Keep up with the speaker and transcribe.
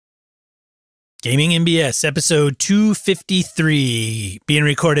Gaming MBS, episode 253, being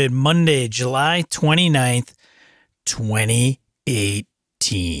recorded Monday, July 29th,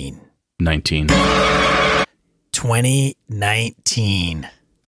 2018. 2019.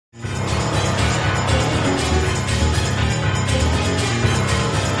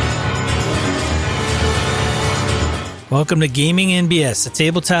 Welcome to Gaming NBS, a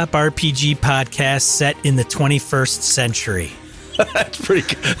tabletop RPG podcast set in the 21st century. That's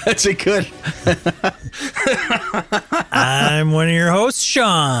pretty good. That's a good. I'm one of your hosts,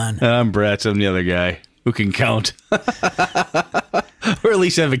 Sean. I'm Brett. I'm the other guy who can count. Or at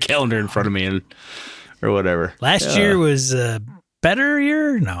least have a calendar in front of me or whatever. Last year was a better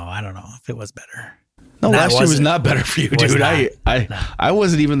year? No, I don't know if it was better. No, last year was not better for you, dude. No. I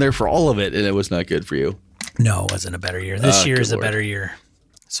wasn't even there for all of it, and it was not good for you. No, it wasn't a better year. This year is a better year.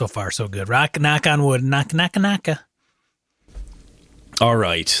 So far, so good. Knock on wood. Knock. All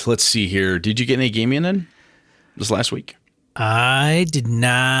right, let's see here. Did you get any gaming in this last week? I did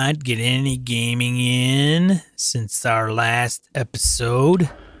not get any gaming in since our last episode.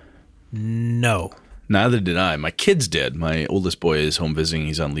 No. Neither did I. My kids did. My oldest boy is home visiting.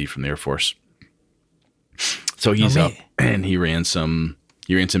 He's on leave from the Air Force. So he's up, and he ran some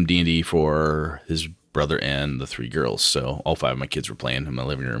D&D for his brother and the three girls. So all five of my kids were playing in my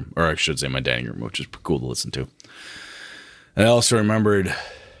living room, or I should say my dining room, which is cool to listen to. I also remembered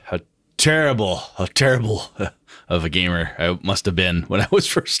how terrible of a gamer I must have been when I was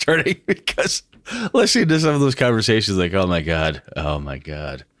first starting, because listening to some of those conversations, like, oh my God,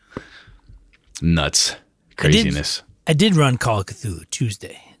 nuts, craziness. I did run Call of Cthulhu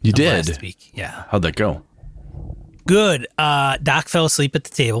Tuesday. You did? Last week. Yeah. How'd that go? Good. Doc fell asleep at the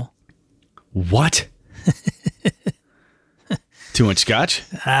table. What? Too much scotch?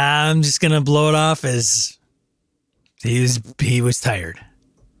 I'm just going to blow it off as he was tired.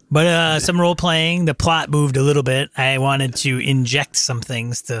 But some role playing, the plot moved a little bit. I wanted to inject some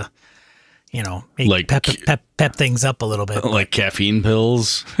things to, make like pep things up a little bit. Like caffeine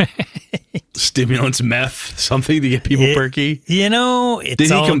pills, stimulants, meth, something to get people perky. Did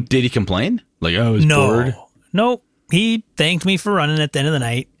he complain? Like, I was bored? Nope. He thanked me for running at the end of the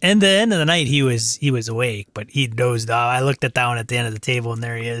night. And the end of the night, he was awake, but he dozed off. I looked down at the end of the table, and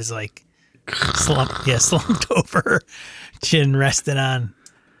there he is, like slumped over, chin resting on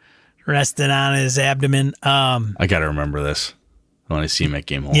his abdomen. I gotta remember this when I see him at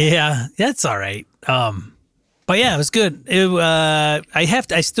Game Hall. Yeah, that's all right. But yeah, it was good.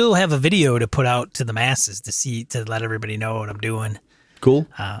 I still have a video to put out to the masses to let everybody know what I'm doing. Cool.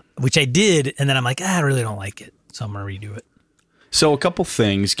 Which I did, and then I'm like, I really don't like it, so I'm gonna redo it. So a couple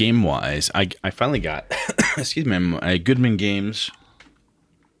things game wise, I finally got excuse me, a Goodman Games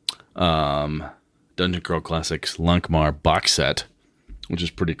Dungeon Crawl Classics Lankhmar box set, which is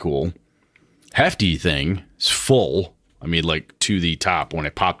pretty cool. Hefty thing. It's full. I mean, like, to the top. When I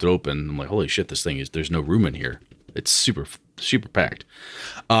popped it open, I'm like, holy shit, there's no room in here. It's super packed.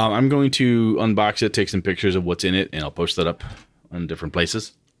 I'm going to unbox it, take some pictures of what's in it, and I'll post that up on different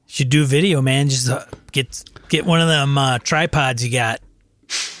places. You should do video, man. Just get one of them tripods you got.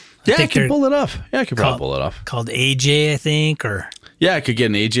 I can pull it off. Yeah, I could probably pull it off. Called AJ, I think, or... Yeah, I could get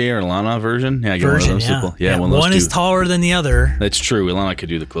an AJ or Lana version. Yeah, I get one of those people. Yeah, one of those one is taller than the other. That's true. Ilana could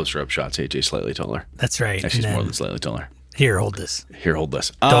do the closer up shots. AJ slightly taller. That's right. Actually, she's more than slightly taller. Here, hold this.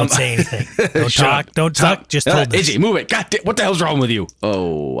 Don't say anything. Don't talk. Just hold this. AJ, move it. God damn, what the hell's wrong with you?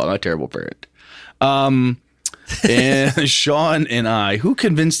 Oh, I'm a terrible parent. And Sean and I, who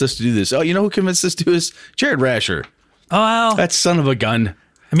convinced us to do this? Oh, you know who convinced us to do this? Jared Rasher. Oh, wow. That son of a gun.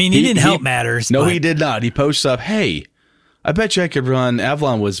 I mean, he didn't help matters. No, he did not. He posts up, hey, I bet you I could run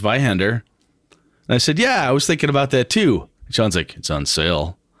Avalon with Zweihander. And I said, yeah, I was thinking about that too. And Sean's like, it's on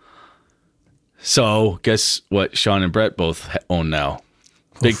sale. So guess what Sean and Brett both own now?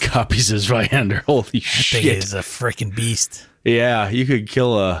 Big copies of Zweihander. Holy shit. That thing is a freaking beast. Yeah, you could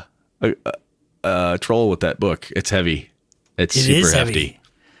kill a troll with that book. It's heavy. It's super hefty.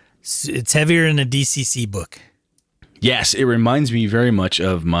 It's heavier than a DCC book. Yes, it reminds me very much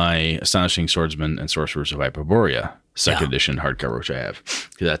of my Astonishing Swordsman and Sorcerers of Hyperborea second edition hardcover, which I have.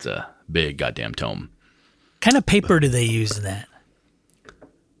 That's a big goddamn tome. What kind of paper do they use in that?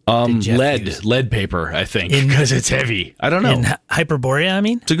 Lead paper, I think, because it's heavy. I don't know. In Hyperborea, I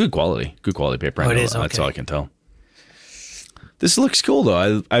mean? It's a good quality paper. It is, okay. That's all I can tell. This looks cool,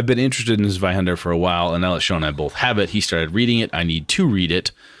 though. I've been interested in this Zweihander for a while, and now that Sean and I both have it, he started reading it. I need to read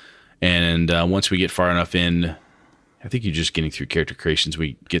it. And once we get far enough in, I think you're just getting through character creations.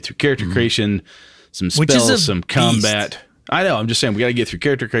 We get through character creation, some spells, some combat. I know. I'm just saying we got to get through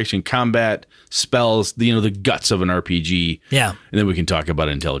character creation, combat, spells, the guts of an RPG. Yeah. And then we can talk about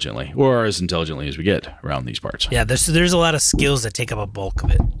it intelligently, or as intelligently as we get around these parts. Yeah, there's a lot of skills that take up a bulk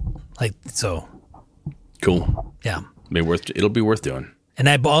of it. Like, so. Cool. Yeah. It'll be worth doing. And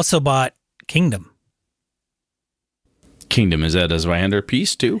I also bought Kingdom. Kingdom, is that a Zweihander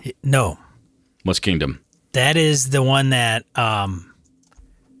piece too? No. What's Kingdom? That is the one that Mr.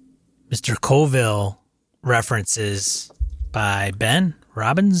 Colville references by Ben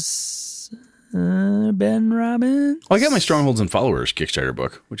Robbins. Ben Robbins. Well, I got my Strongholds and Followers Kickstarter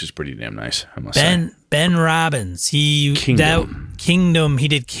book, which is pretty damn nice, I must say. Ben Robbins. Kingdom. He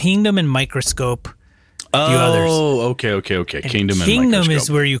did Kingdom and Microscope. A few others. Oh, okay. And Kingdom and Kingdom Microscope.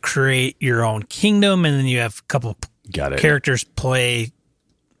 is where you create your own kingdom, and then you have a couple characters play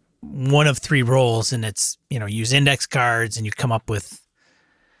one of three roles, and it's, use index cards, and you come up with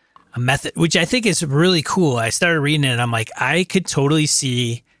a method, which I think is really cool. I started reading it, and I'm like, I could totally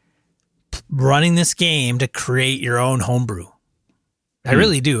see running this game to create your own homebrew. I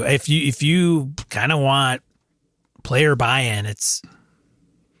really do. If you kind of want player buy-in,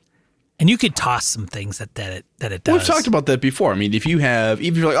 and you could toss some things that it does. Well, we've talked about that before. I mean, if you're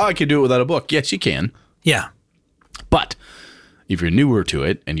like, I could do it without a book. Yes, you can. Yeah. But if you're newer to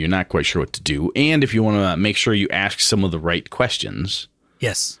it and you're not quite sure what to do, and if you want to make sure you ask some of the right questions.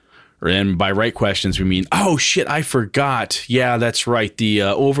 Yes. And by right questions, we mean, oh, shit, I forgot. Yeah, that's right. The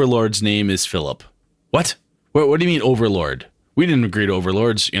Overlord's name is Philip. What? What do you mean Overlord? We didn't agree to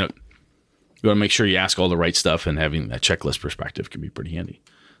Overlords. You want to make sure you ask all the right stuff, and having that checklist perspective can be pretty handy.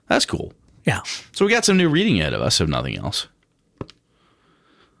 That's cool. Yeah. So we got some new reading ahead of us, if nothing else.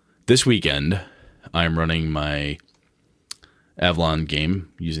 This weekend, I'm running my Avalon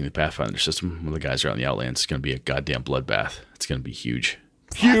game using the Pathfinder system. When the guys are out in the Outlands, it's going to be a goddamn bloodbath. It's going to be huge.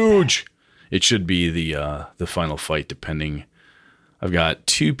 Huge! It should be the final fight, depending. I've got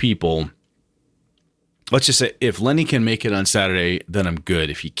two people. Let's just say if Lenny can make it on Saturday, then I'm good.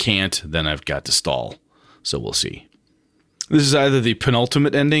 If he can't, then I've got to stall. So we'll see. This is either the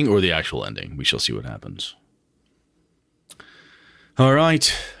penultimate ending or the actual ending. We shall see what happens. All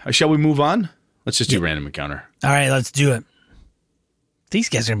right. Shall we move on? Let's just do random encounter. All right, let's do it. These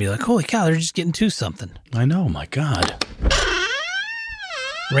guys are going to be like, holy cow, they're just getting to something. I know, my God.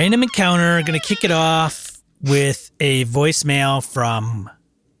 Random encounter, going to kick it off with a voicemail from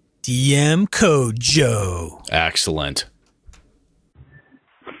DM Kojo. Excellent.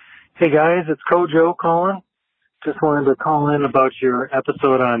 Hey guys, it's Kojo calling. Just wanted to call in about your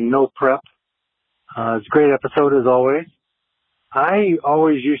episode on no prep. It's a great episode as always. I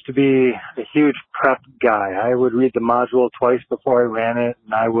always used to be a huge prep guy. I would read the module twice before I ran it,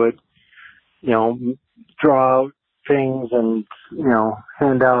 and I would, draw out things and,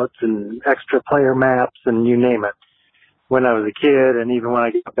 handouts and extra player maps and you name it when I was a kid and even when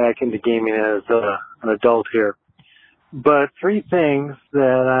I got back into gaming as an adult here. But three things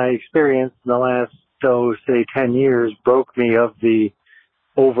that I experienced in the last, 10 years broke me of the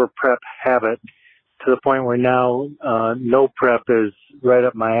over prep habit to the point where now no prep is right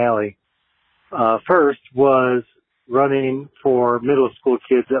up my alley. First was running for middle school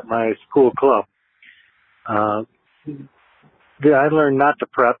kids at my school club. I learned not to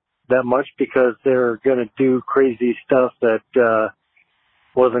prep that much because they're going to do crazy stuff that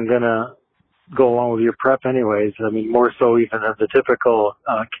wasn't going to go along with your prep anyways. I mean, more so even than the typical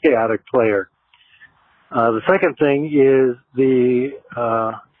chaotic player. The second thing is the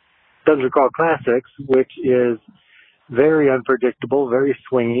Dungeon Crawl Classics, which is very unpredictable, very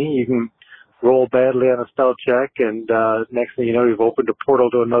swingy. You can roll badly on a spell check, and next thing you know, you've opened a portal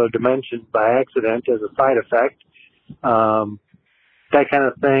to another dimension by accident as a side effect. That kind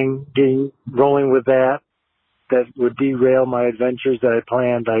of thing, rolling with that would derail my adventures that I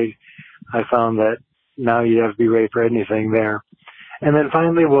planned. I found that now you have to be ready for anything there. And then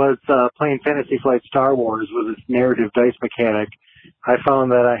finally was playing Fantasy Flight Star Wars with its narrative dice mechanic. I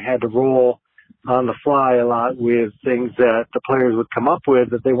found that I had to roll on the fly a lot with things that the players would come up with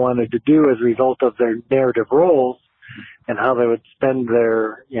that they wanted to do as a result of their narrative roles and how they would spend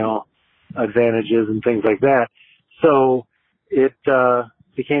their, advantages and things like that. So it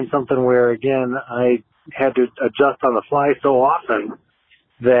became something where, again, I had to adjust on the fly so often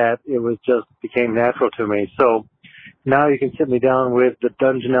that it became natural to me. So now you can sit me down with the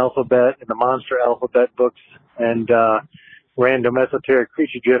Dungeon Alphabet and the Monster Alphabet books and random esoteric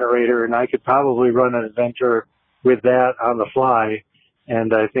creature generator, and I could probably run an adventure with that on the fly,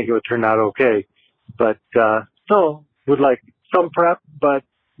 and I think it would turn out okay. But still would like some prep, but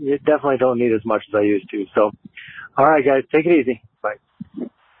you definitely don't need as much as I used to. So, all right, guys, take it easy. Bye.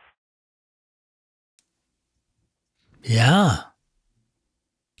 Yeah.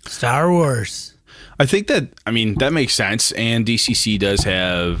 Star Wars. I think that makes sense. And DCC does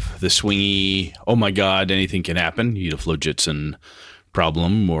have the swingy, oh my God, anything can happen. You need a Flojitsin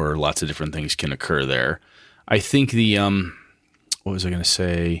problem, or lots of different things can occur there. I think what was I going to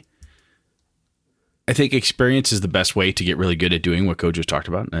say? I think experience is the best way to get really good at doing what Coach just talked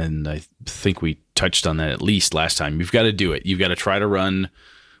about. And I think we touched on that at least last time. You've got to do it. You've got to try to run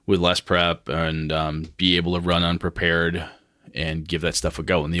with less prep and be able to run unprepared and give that stuff a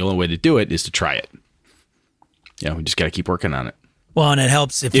go. And the only way to do it is to try it. We just got to keep working on it. Well, and it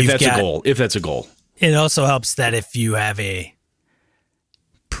helps if that's a goal. If that's a goal. It also helps that if you have a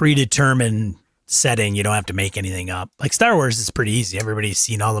predetermined setting, you don't have to make anything up. Like Star Wars is pretty easy. Everybody's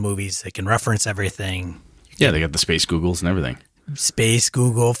seen all the movies. They can reference everything. Yeah, they got the space Googles and everything. Space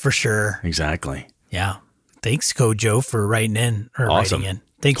Google for sure. Exactly. Yeah. Thanks, Kojo, for writing in. Awesome. Writing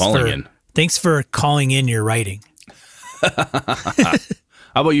in. Thanks for calling in your writing. How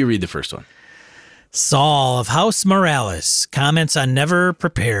about you read the first one? Saul of House Morales comments on Never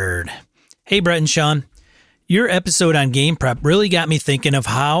Prepared. Hey, Brett and Sean. Your episode on game prep really got me thinking of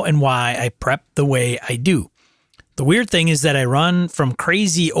how and why I prep the way I do. The weird thing is that I run from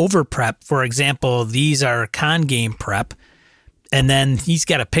crazy over prep. For example, these are con game prep. And then he's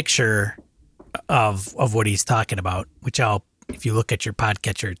got a picture of what he's talking about, which if you look at your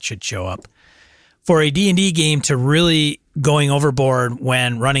podcatcher, it should show up. For a D&D game to really going overboard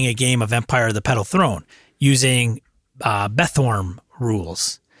when running a game of Empire of the Petal Throne using Bethorm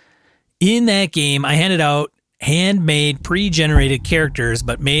rules. In that game, I handed out handmade pre-generated characters,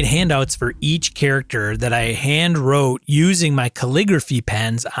 but made handouts for each character that I hand wrote using my calligraphy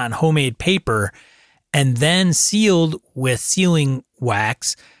pens on homemade paper and then sealed with sealing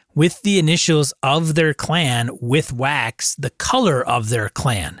wax with the initials of their clan with wax, the color of their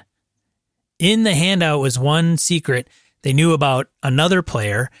clan. In the handout was one secret they knew about another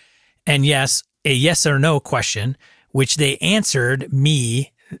player, and yes, a yes or no question, which they answered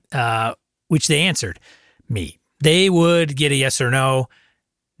me. They would get a yes or no.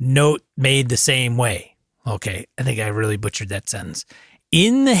 Note made the same way. Okay, I think I really butchered that sentence.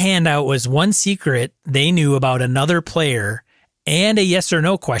 In the handout was one secret they knew about another player and a yes or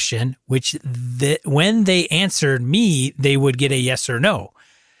no question, which when they answered me, they would get a yes or no.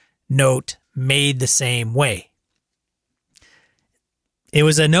 Note made the same way. It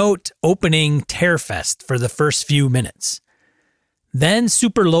was a note opening Terrorfest for the first few minutes. Then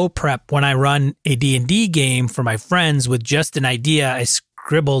super low prep when I run a D&D game for my friends with just an idea I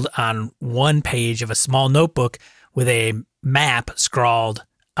scribbled on one page of a small notebook with a map scrawled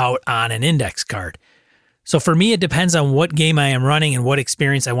out on an index card. So for me, it depends on what game I am running and what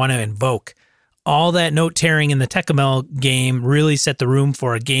experience I want to invoke. All that note tearing in the Tecumseh game really set the room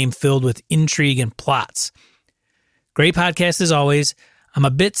for a game filled with intrigue and plots. Great podcast as always. I'm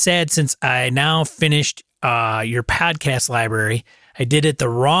a bit sad since I now finished your podcast library. I did it the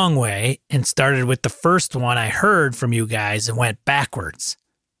wrong way and started with the first one I heard from you guys and went backwards.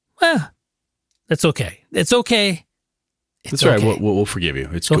 Well, that's okay. It's okay. That's all right. We'll forgive you.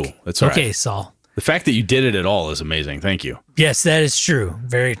 It's cool. That's all right. Okay, Saul. The fact that you did it at all is amazing. Thank you. Yes, that is true.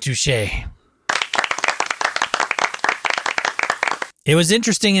 Very touché. It was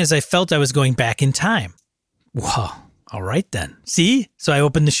interesting as I felt I was going back in time. Whoa. All right, then. See? So I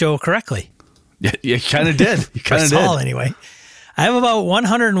opened the show correctly. Yeah, you kind of did. You kind of did. Saul, anyway. I have about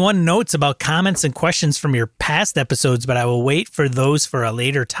 101 notes about comments and questions from your past episodes, but I will wait for those for a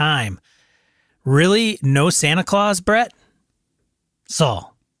later time. Really? No Santa Claus, Brett?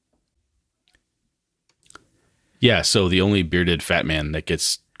 Saul. Yeah, so the only bearded fat man that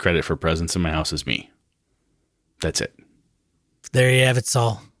gets credit for presents in my house is me. That's it. There you have it,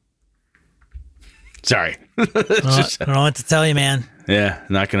 Saul. Sorry. I don't know what to tell you, man. Yeah,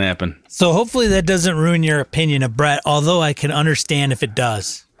 not going to happen. So hopefully that doesn't ruin your opinion of Brett, although I can understand if it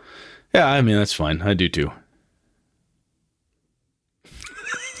does. Yeah, I mean, that's fine. I do too.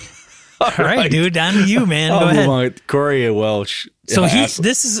 All right, dude. On to you, man. Go ahead. On. Corey Welsh. So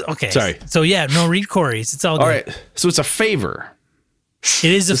this is, okay. Sorry. So yeah, no, read Corey's. It's all good. All right. So it's a favor.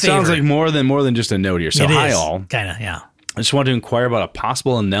 It is a favor. Sounds like more than just a note here. So hi all. Kind of, yeah. I just want to inquire about a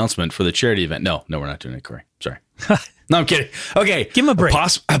possible announcement for the charity event. No, we're not doing it, Corey. Sorry. No, I'm kidding. Okay. Give him a break.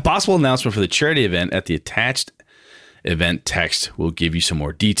 A possible announcement for the charity event at the attached event text will give you some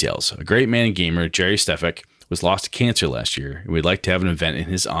more details. A great man and gamer, Jerry Stefik, was lost to cancer last year. We'd like to have an event in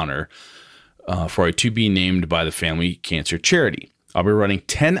his honor for a to be named by the family cancer charity. I'll be running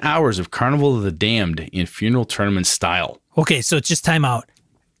 10 hours of Carnival of the Damned in funeral tournament style. Okay, so it's just time out.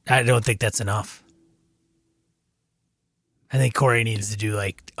 I don't think that's enough. I think Corey needs to do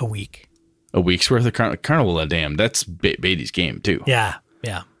like a week A week's worth of Carnival of Damned. That's Beatty's game, too. Yeah.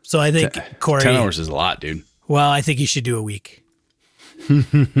 So I think, Corey... 10 hours is a lot, dude. Well, I think you should do a week.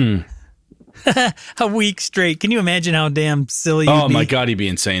 A week straight. Can you imagine how damn silly you'd be? Oh, my God, he'd be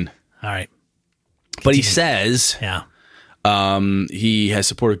insane. All right. But he says he has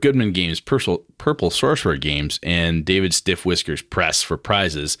supported Goodman Games, Purple Sorcerer Games, and David Stiff Whiskers Press for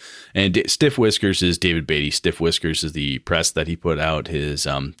prizes. And Stiff Whiskers is David Beatty. Stiff Whiskers is the press that he put out his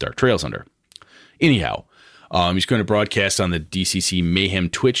Dark Trails under. Anyhow, he's going to broadcast on the DCC Mayhem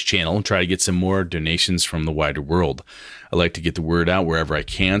Twitch channel and try to get some more donations from the wider world. I like to get the word out wherever I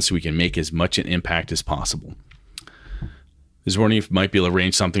can so we can make as much an impact as possible. I was wondering if you might be able to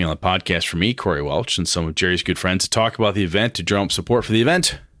arrange something on the podcast for me, Corey Welch, and some of Jerry's good friends to talk about the event, to drum up support for the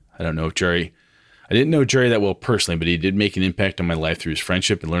event. I didn't know Jerry that well personally, but he did make an impact on my life through his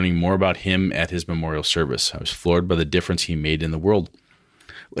friendship and learning more about him at his memorial service. I was floored by the difference he made in the world.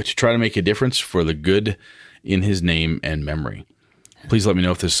 Let's try to make a difference for the good in his name and memory. Please let me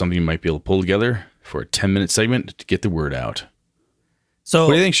know if there's something you might be able to pull together for a 10-minute segment to get the word out. So,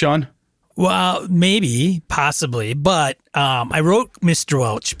 what do you think, Sean? Well, maybe, possibly, but I wrote Mr.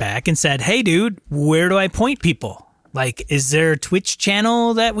 Welch back and said, hey, dude, where do I point people? Like, is there a Twitch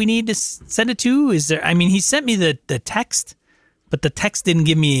channel that we need to send it to? Is there? I mean, he sent me the text, but the text didn't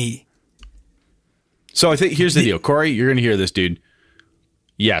give me... So I think here's the deal. Corey, you're going to hear this, dude.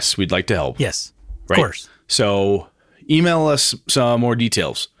 Yes, we'd like to help. Yes, right? Of course. So email us some more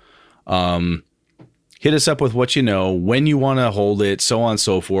details. Hit us up with what you know, when you want to hold it, so on and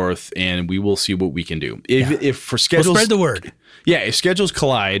so forth, and we will see what we can do. If for schedules... We'll spread the word. Yeah, if schedules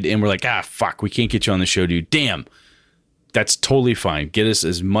collide and we're like, fuck, we can't get you on the show, dude. Damn. That's totally fine. Get us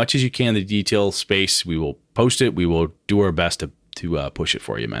as much as you can the detail space. We will post it. We will do our best to push it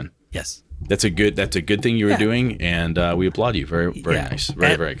for you, man. Yes. That's a good thing you were doing, and we applaud you. Very, very nice.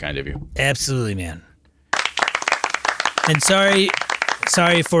 Very, very kind of you. Absolutely, man. And sorry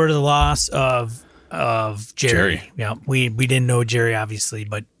for the loss of Jerry. Yeah, we didn't know Jerry, obviously,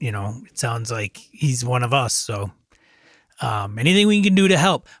 but it sounds like he's one of us. So anything we can do to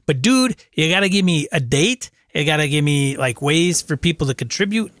help. But dude, you got to give me a date. You got to give me like ways for people to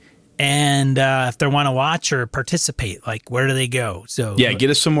contribute. And if they want to watch or participate, like where do they go? So yeah,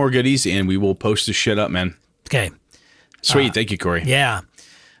 get us some more goodies and we will post this shit up, man. Okay. Sweet. Thank you, Corey. Yeah.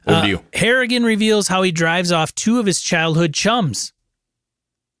 Over to you. Harrigan reveals how he drives off two of his childhood chums.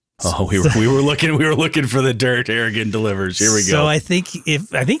 Oh, we were looking for the dirt. Harrigan delivers. Here we go. So I think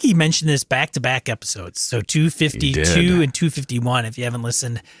he mentioned this back-to-back episodes. So 252 and 251. If you haven't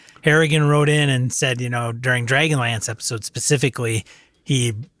listened, Harrigan wrote in and said, during Dragonlance episode specifically,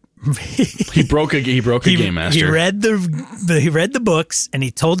 he broke a game master. He read the books and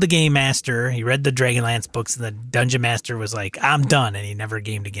he told the game master. He read the Dragonlance books and the dungeon master was like, "I'm done," and he never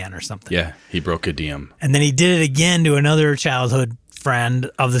gamed again or something. Yeah, he broke a DM. And then he did it again to another childhood friend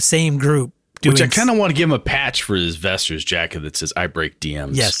of the same group. Which I kind of want to give him a patch for his Vester's jacket that says "I break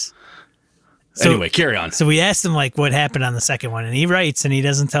DMs." Yes. Anyway, carry on. So we asked him like what happened on the second one, and he writes and he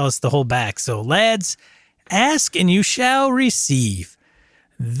doesn't tell us the whole back. So lads, ask and you shall receive.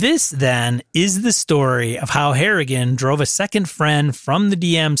 This, then, is the story of how Harrigan drove a second friend from the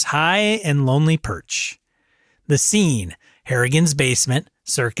DM's high and lonely perch. The scene, Harrigan's basement,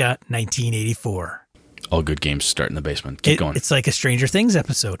 circa 1984. All good games start in the basement. Keep going. It's like a Stranger Things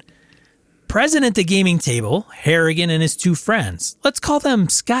episode. Present at the gaming table, Harrigan and his two friends. Let's call them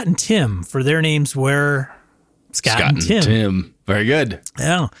Scott and Tim, for their names were Scott and Tim. Very good.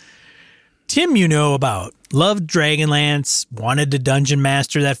 Yeah. Tim, you know about. Loved Dragonlance, wanted to dungeon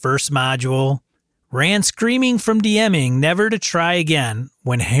master that first module, ran screaming from DMing, never to try again,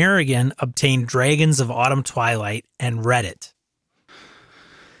 when Harrigan obtained Dragons of Autumn Twilight and read it.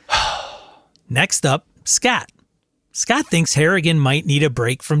 Next up, Scott. Scott thinks Harrigan might need a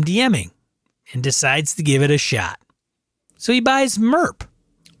break from DMing and decides to give it a shot. So he buys MERP.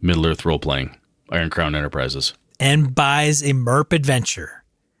 Middle-earth role-playing, Iron Crown Enterprises. And buys a MERP adventure.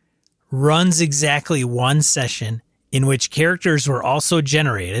 Runs exactly one session in which characters were also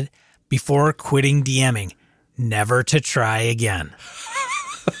generated before quitting DMing, never to try again.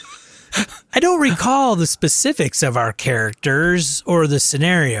 I don't recall the specifics of our characters or the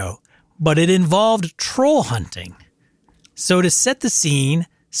scenario, but it involved troll hunting. So to set the scene,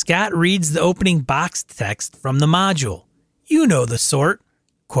 Scott reads the opening box text from the module. You know the sort.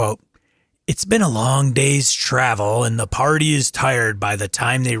 Quote, "It's been a long day's travel, and the party is tired by the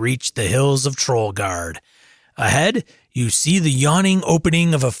time they reach the hills of Trollgard. Ahead, you see the yawning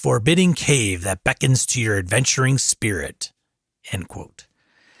opening of a forbidding cave that beckons to your adventuring spirit." End quote.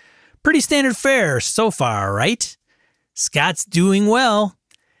 Pretty standard fare so far, right? Scott's doing well.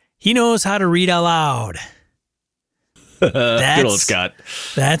 He knows how to read aloud. Good old Scott.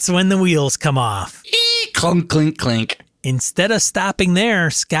 That's when the wheels come off. Clunk, clink, clink. Instead of stopping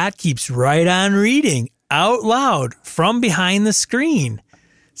there, Scott keeps right on reading out loud from behind the screen.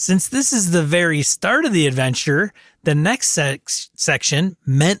 Since this is the very start of the adventure, the next section,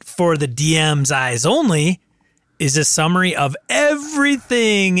 meant for the DM's eyes only, is a summary of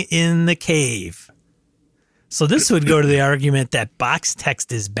everything in the cave. So this would go to the argument that box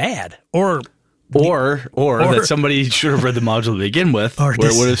text is bad, or that somebody should have read the module to begin with, where it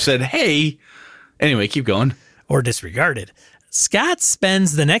would have said, hey, anyway, keep going. Or disregarded. Scott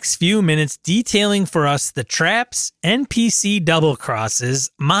spends the next few minutes detailing for us the traps, NPC double crosses,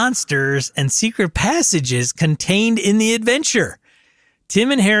 monsters, and secret passages contained in the adventure.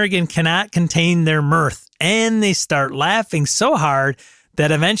 Tim and Harrigan cannot contain their mirth, and they start laughing so hard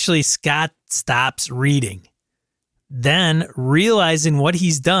that eventually Scott stops reading. Then, realizing what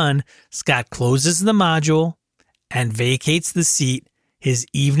he's done, Scott closes the module and vacates the seat, his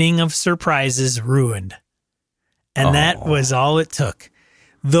evening of surprises ruined. And that was all it took.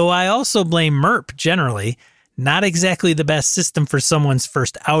 Though I also blame MERP generally, not exactly the best system for someone's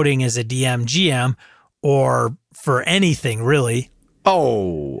first outing as a DM GM, or for anything really.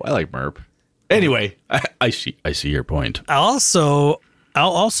 Oh, I like MERP. Anyway, I see your point. I'll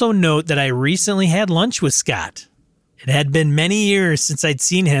also note that I recently had lunch with Scott. It had been many years since I'd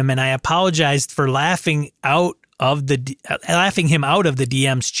seen him, and I apologized for laughing him out of the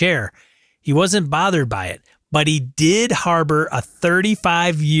DM's chair. He wasn't bothered by it, but he did harbor a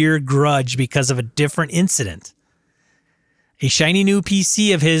 35-year grudge because of a different incident. A shiny new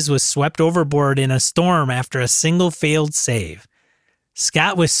PC of his was swept overboard in a storm after a single failed save.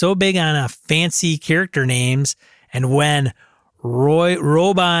 Scott was so big on fancy character names, and when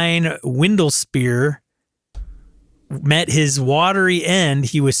Robine Windlespear met his watery end,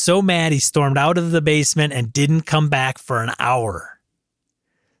 he was so mad he stormed out of the basement and didn't come back for an hour.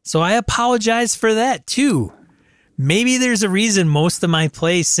 So I apologize for that too. Maybe there's a reason most of my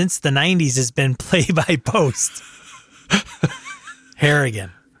play since the 90s has been play by post.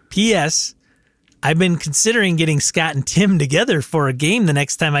 Harrigan. P.S. I've been considering getting Scott and Tim together for a game the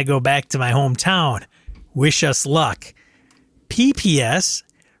next time I go back to my hometown. Wish us luck. P.P.S.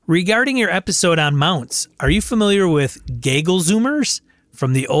 Regarding your episode on mounts, are you familiar with Gaggle Zoomers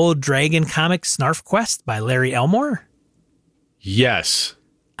from the old Dragon comic Snarf Quest by Larry Elmore? Yes.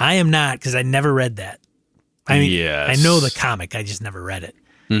 I am not, because I never read that. I mean, yes. I know the comic, I just never read it.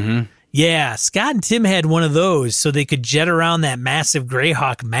 Mm-hmm. Yeah, Scott and Tim had one of those so they could jet around that massive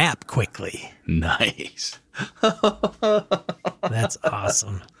Greyhawk map quickly. Nice. That's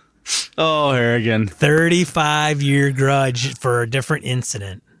awesome. Oh, Harrigan. 35-year grudge for a different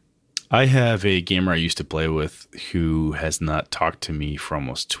incident. I have a gamer I used to play with who has not talked to me for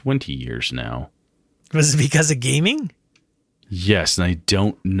almost 20 years now. Was it because of gaming? Yes, and I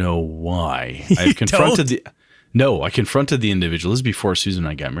don't know why. I confronted the individual. This is before Susan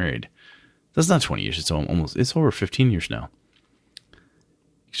and I got married. That's not 20 years. It's over 15 years now.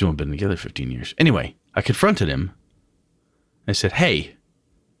 Because we've been together 15 years. Anyway, I confronted him. I said, hey,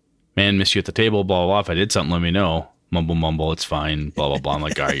 man, miss you at the table, blah, blah, blah. If I did something, let me know. Mumble, mumble, it's fine, blah, blah, blah. I'm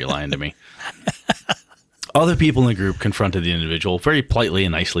like, all right, you're lying to me. Other people in the group confronted the individual very politely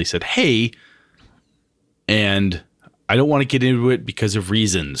and nicely, said, hey, and I don't want to get into it because of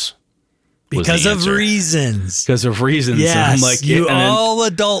reasons. Because of reasons. Because of reasons. Yes, and I'm like, you all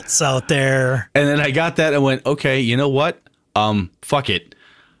adults out there. And then I got that and went, okay, you know what? Fuck it.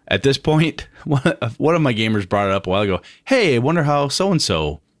 At this point, one of my gamers brought it up a while ago. Hey, I wonder how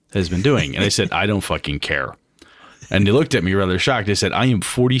so-and-so has been doing. And I said, I don't fucking care. And they looked at me rather shocked. They said, I am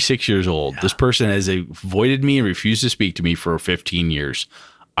 46 years old. Yeah. This person has avoided me and refused to speak to me for 15 years.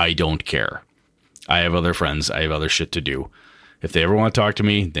 I don't care. I have other friends. I have other shit to do. If they ever want to talk to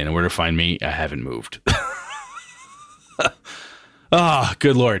me, they know where to find me. I haven't moved.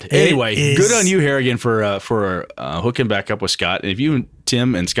 Good Lord. Anyway, good on you, Harrigan, for hooking back up with Scott. And if you and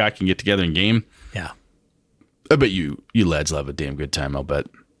Tim and Scott can get together in game, yeah, I bet you lads will have a damn good time, I'll bet.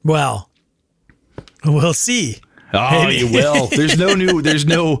 Well, we'll see. Oh, maybe. You will. There's no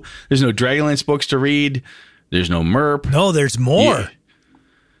Dragonlance books to read. There's no MERP. No, there's more. Yeah.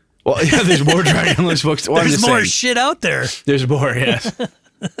 Well, yeah, there's more Dragonlance books. Well, there's more shit out there. There's more, yes.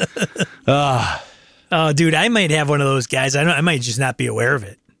 Oh, dude, I might have one of those guys. I might just not be aware of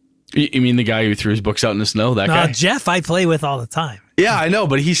it. You mean the guy who threw his books out in the snow? That guy? Jeff, I play with all the time. Yeah, I know,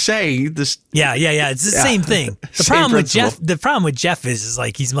 but he's saying this. Yeah. It's the same thing. The problem with Jeff is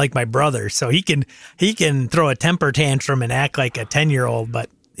like he's like my brother, so he can throw a temper tantrum and act like a 10-year-old, but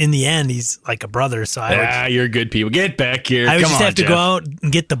in the end, he's like a brother. So I you're good people. Get back here. I would Come just on, have to Jeff. go out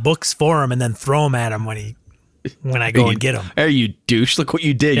and get the books for him and then throw them at him when I go and get them. Hey, you douche. Look what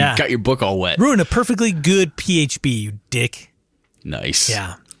you did. Yeah. You got your book all wet. Ruin a perfectly good PHB, you dick. Nice.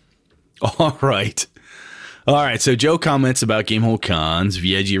 Yeah. All right. So Joe comments about Gamehole Con's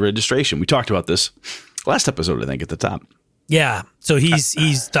VIG registration. We talked about this last episode, I think, at the top. Yeah. So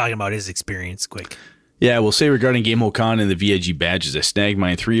he's talking about his experience quick. Yeah, we'll say regarding Gamehole Con and the VIG badges, I snagged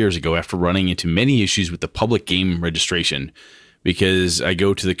mine 3 years ago after running into many issues with the public game registration. Because I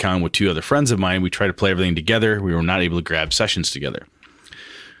go to the con with 2 other friends of mine, we try to play everything together. We were not able to grab sessions together.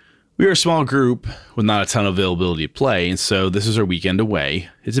 We are a small group with not a ton of availability to play, and so this is our weekend away.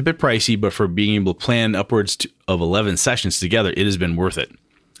 It's a bit pricey, but for being able to plan upwards of 11 sessions together, it has been worth it.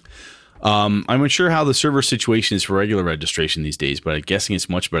 I'm unsure how the server situation is for regular registration these days, but I'm guessing it's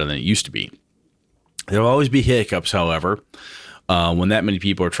much better than it used to be. There will always be hiccups, however, when that many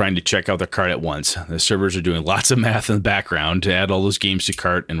people are trying to check out their cart at once. The servers are doing lots of math in the background to add all those games to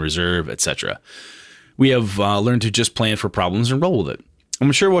cart and reserve, etc. We have learned to just plan for problems and roll with it.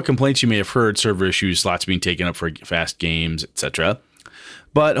 I'm sure what complaints you may have heard, server issues, slots being taken up for fast games, etc.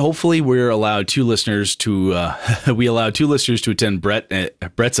 But hopefully we're allowed 2 listeners to attend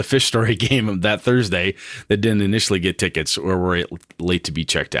Brett's A Fish Story game that Thursday that didn't initially get tickets or were late to be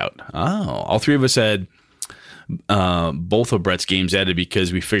checked out. Oh, all 3 of us had both of Brett's games added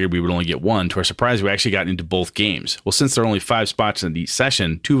because we figured we would only get one. To our surprise, we actually got into both games. Well, since there are only 5 spots in each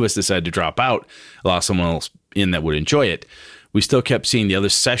session, 2 of us decided to drop out, allow someone else in that would enjoy it. We still kept seeing the other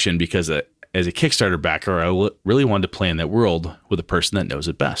session because as a Kickstarter backer, I really wanted to play in that world with a person that knows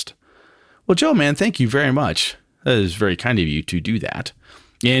it best. Well, Joe, man, thank you very much. That is very kind of you to do that.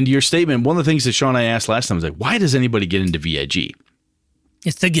 And your statement, one of the things that Sean and I asked last time was like, why does anybody get into VIG?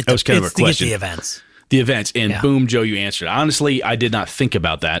 It's to get that was kind of a question. The events. The events. And boom, Joe, you answered. Honestly, I did not think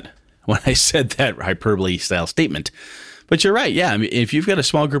about that when I said that hyperbole style statement. But you're right. Yeah. I mean, if you've got a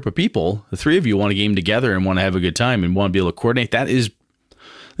small group of people, the 3 of you want to game together and want to have a good time and want to be able to coordinate, I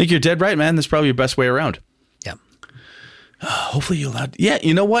think you're dead right, man. That's probably your best way around. Yeah. Hopefully you're allowed. Yeah.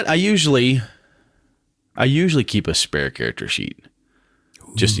 You know what? I usually keep a spare character sheet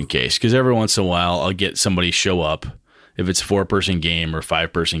just in case, because every once in a while I'll get somebody show up. If it's a 4-person game or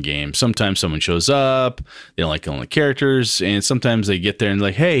 5-person game, sometimes someone shows up, they don't like killing the characters, and sometimes they get there and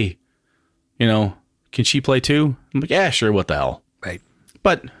like, hey, can she play too? I'm like, yeah, sure, what the hell. Right.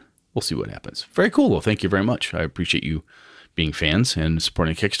 But we'll see what happens. Very cool, though. Thank you very much. I appreciate you being fans and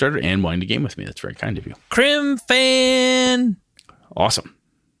supporting Kickstarter and wanting to game with me. That's very kind of you. Crim fan. Awesome.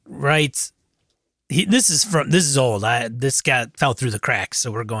 Right. This is old. This fell through the cracks,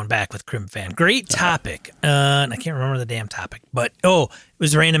 so we're going back with Crim fan. Great topic. And I can't remember the damn topic, but it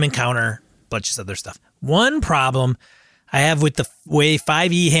was a random encounter, bunch of other stuff. One problem I have with the way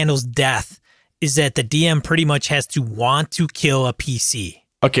 5e handles death is that the DM pretty much has to want to kill a PC.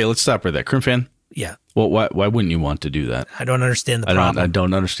 Okay, let's stop right there. Crim fan? Yeah. Well, why wouldn't you want to do that? I don't understand the problem. I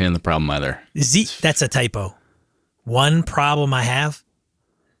don't understand the problem either. That's a typo. One problem I have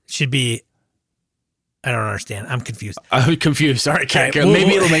should be, I don't understand. I'm confused. I'm confused. All right, Carol. Right,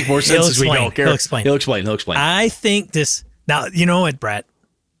 maybe it'll make more sense as we go. He'll explain. He'll explain. I think this, now, you know what, Brett?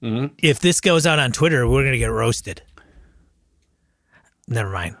 Mm-hmm. If this goes out on Twitter, we're going to get roasted. Never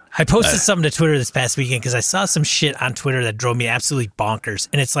mind. I posted something to Twitter this past weekend because I saw some shit on Twitter that drove me absolutely bonkers.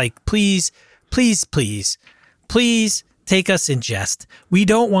 And it's like, please take us in jest. We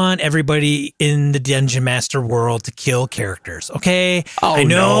don't want everybody in the Dungeon Master world to kill characters, okay? Oh, I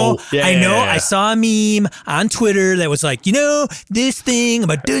know. no. Yeah. I know. I saw a meme on Twitter that was like, this thing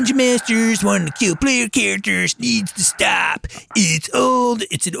about Dungeon Masters wanting to kill player characters needs to stop. It's old.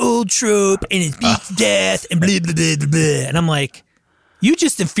 It's an old trope, and it beats death, and blah, blah, blah, blah, blah. And I'm like, you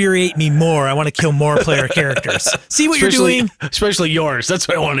just infuriate me more. I want to kill more player characters. See what you're doing? Especially yours. That's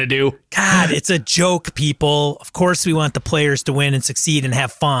what I want to do. God, it's a joke, people. Of course we want the players to win and succeed and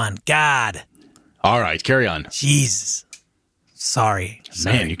have fun. God. All right, carry on. Jesus. Sorry.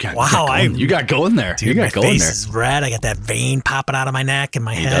 Man, you got going there. Dude, you got my going face there. is red. I got that vein popping out of my neck and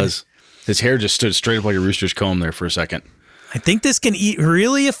my head. He does. His hair just stood straight up like a rooster's comb there for a second. I think this can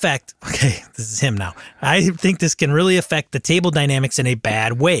really affect... Okay, this is him now. I think this can really affect the table dynamics in a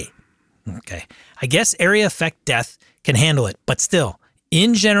bad way. Okay. I guess area effect death can handle it, but still,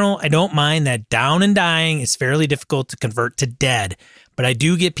 in general, I don't mind that down and dying is fairly difficult to convert to dead, but I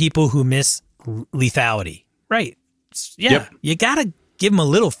do get people who miss lethality. Right. Yeah, Yep. You got to give them a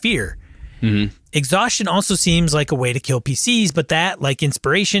little fear. Mm-hmm. Exhaustion also seems like a way to kill PCs, but that, like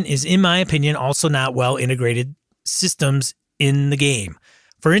inspiration, is, in my opinion, also not well integrated systems in the game.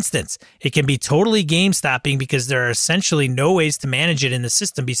 For instance, it can be totally game stopping because there are essentially no ways to manage it in the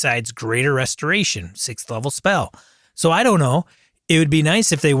system besides Greater Restoration, 6th level spell. So I don't know. It would be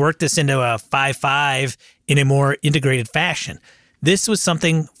nice if they worked this into a 5/5 in a more integrated fashion. This was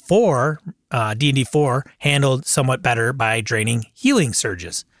something for D&D 4 handled somewhat better by draining healing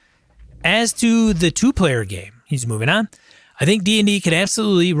surges. As to the 2-player game, he's moving on. I think D&D can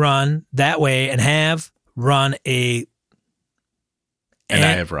absolutely run that way and have run a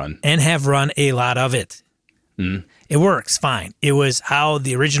a lot of it. Mm. It works fine. It was how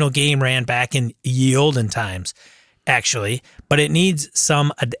the original game ran back in ye olden times, actually, but it needs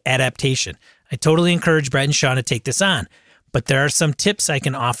some adaptation. I totally encourage Brett and Sean to take this on, but there are some tips I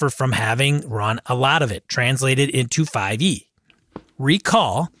can offer from having run a lot of it, translated into 5e.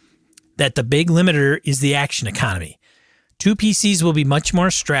 Recall that the big limiter is the action economy. 2 PCs will be much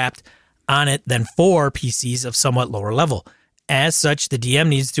more strapped on it than 4 PCs of somewhat lower level. As such, the DM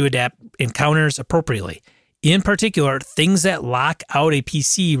needs to adapt encounters appropriately. In particular, things that lock out a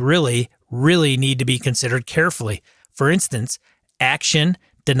PC really need to be considered carefully. For instance, action,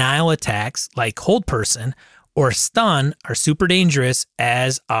 denial attacks like hold person or stun are super dangerous,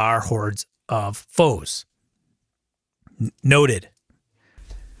 as are hordes of foes. Noted.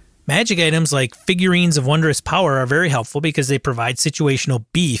 Magic items like figurines of wondrous power are very helpful because they provide situational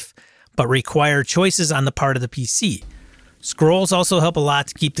beef, but require choices on the part of the PC. Scrolls also help a lot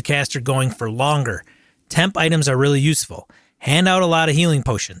to keep the caster going for longer. Temp items are really useful. Hand out a lot of healing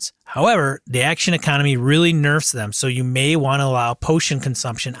potions. However, the action economy really nerfs them, so you may want to allow potion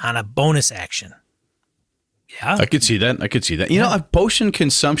consumption on a bonus action. Yeah. I could see that. You know, potion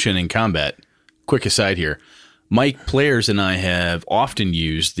consumption in combat, quick aside here, Mike, players and I have often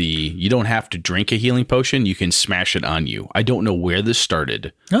used you don't have to drink a healing potion, you can smash it on you. I don't know where this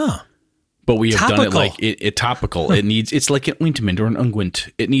started. Oh. But we have done it like it topical. It's like an ointment or an unguent.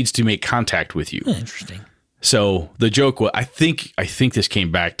 It needs to make contact with you. Interesting. So the joke was, I think this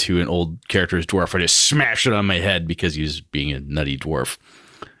came back to an old character's dwarf. I just smashed it on my head because he was being a nutty dwarf,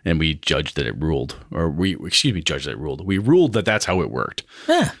 and we judged that it ruled, We ruled that that's how it worked.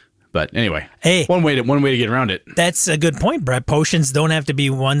 Yeah. But anyway, hey, one way to get around it. That's a good point, Brett. Potions don't have to be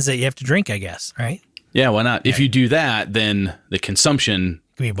ones that you have to drink, I guess, right? Yeah, why not? If you do that, then the consumption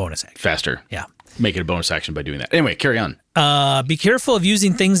can be a bonus action faster. Yeah. Make it a bonus action by doing that. Anyway, carry on. Be careful of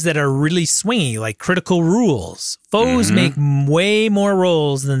using things that are really swingy, like critical rules. Foes make way more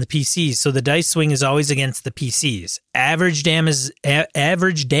rolls than the PCs, so the dice swing is always against the PCs. Average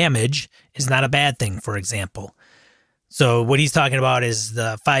damage is not a bad thing, for example. So what he's talking about is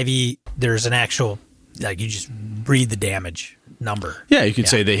the 5e, there's an actual, like you just read the damage number. Yeah, you could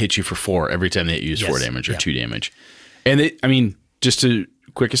say they hit you for 4 every time they use 4 damage or 2 damage. And just to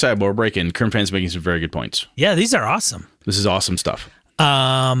quick aside, while we're breaking, Kern Fan's making some very good points. Yeah, these are awesome. This is awesome stuff.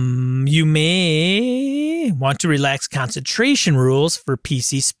 You may want to relax concentration rules for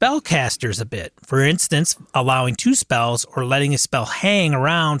PC spellcasters a bit. For instance, allowing 2 spells or letting a spell hang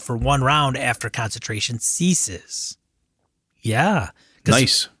around for 1 round after concentration ceases. Yeah.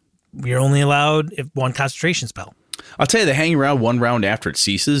 Nice. You're only allowed 1 concentration spell. I'll tell you, the hanging around 1 round after it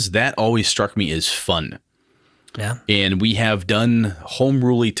ceases, that always struck me as fun. Yeah. And we have done home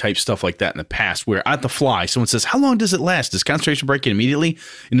rule-y type stuff like that in the past where at the fly, someone says, how long does it last? Does concentration break immediately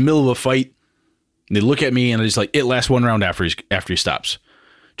in the middle of a fight? And they look at me and they're just like, it lasts 1 round after he stops,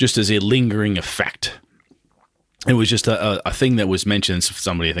 just as a lingering effect. It was just a thing that was mentioned.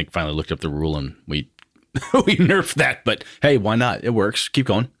 Somebody, I think, finally looked up the rule and we nerfed that. But hey, why not? It works. Keep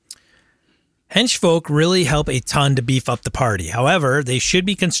going. Henchfolk really help a ton to beef up the party. However, they should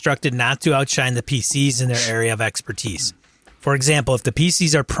be constructed not to outshine the PCs in their area of expertise. For example, if the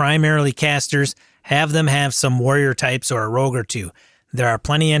PCs are primarily casters, have them have some warrior types or a rogue or 2. There are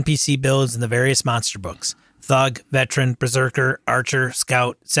plenty NPC builds in the various monster books. Thug, Veteran, Berserker, Archer,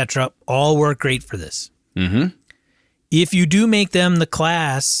 Scout, etc. all work great for this. Mm-hmm. If you do make them the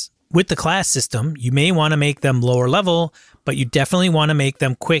class, with the class system, you may want to make them lower level, but you definitely want to make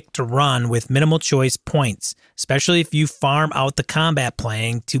them quick to run with minimal choice points, especially if you farm out the combat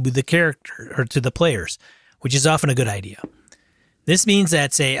playing to the character or to the players, which is often a good idea. This means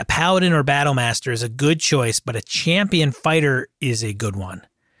that, say, a paladin or battle master is a good choice, but a champion fighter is a good one.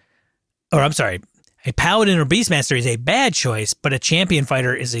 Or I'm sorry, a paladin or beastmaster is a bad choice, but a champion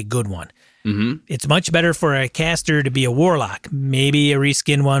fighter is a good one. Mm-hmm. It's much better for a caster to be a warlock, maybe a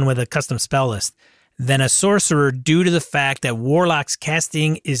reskin one with a custom spell list, than a sorcerer due to the fact that warlocks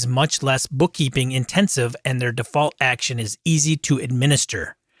casting is much less bookkeeping intensive and their default action is easy to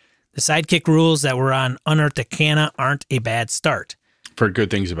administer. The sidekick rules that were on Unearthed Arcana aren't a bad start. I've heard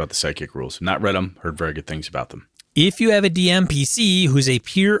good things about the sidekick rules. Not read them, heard very good things about them. If you have a DM PC who's a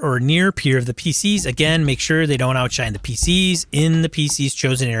peer or near peer of the PCs, again, make sure they don't outshine the PCs in the PC's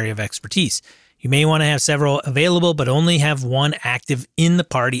chosen area of expertise. You may want to have several available, but only have one active in the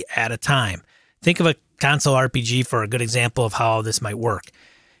party at a time. Think of a console RPG for a good example of how this might work.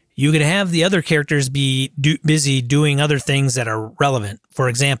 You could have the other characters be busy doing other things that are relevant. For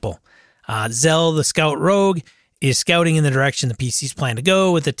example, Zell, the scout rogue, is scouting in the direction the PCs plan to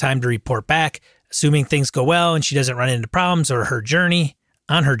go with the time to report back, assuming things go well and she doesn't run into problems or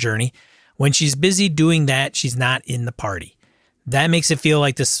on her journey. When she's busy doing that, she's not in the party. That makes it feel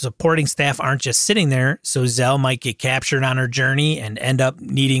like the supporting staff aren't just sitting there, so Zell might get captured on her journey and end up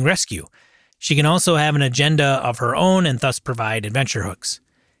needing rescue. She can also have an agenda of her own and thus provide adventure hooks.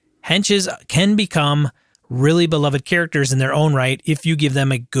 Henches can become really beloved characters in their own right if you give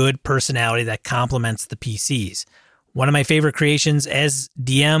them a good personality that complements the PCs. One of my favorite creations as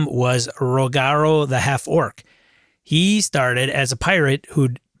DM was Rogaro the Half-Orc. He started as a pirate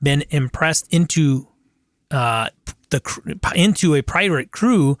who'd been impressed into a pirate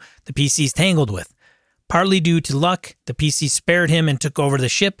crew the PCs tangled with. Partly due to luck, the PCs spared him and took over the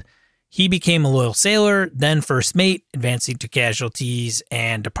ship. He became a loyal sailor, then first mate, advancing to casualties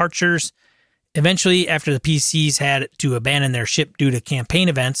and departures. Eventually, after the PCs had to abandon their ship due to campaign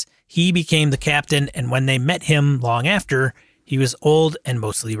events, he became the captain, and when they met him long after, he was old and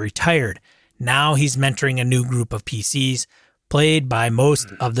mostly retired. Now he's mentoring a new group of PCs, played by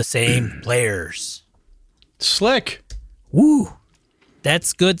most of the same players. Slick. Woo.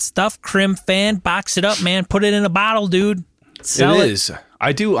 That's good stuff, Crim fan. Box it up, man. Put it in a bottle, dude. Sell it. It is.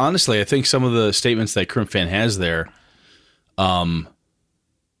 I do, honestly, I think some of the statements that Crim fan has there,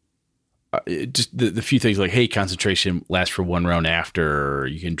 just the few things like, hey, concentration lasts for one round after, or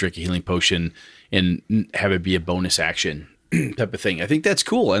you can drink a healing potion and have it be a bonus action type of thing. I think that's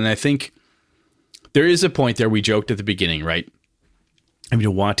cool. And I think there is a point there we joked at the beginning, right? I mean,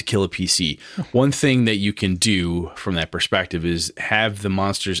 you want to kill a PC. One thing that you can do from that perspective is have the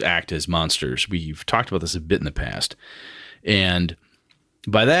monsters act as monsters. We've talked about this a bit in the past. And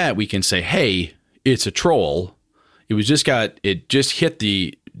by that, we can say, hey, it's a troll. It just hit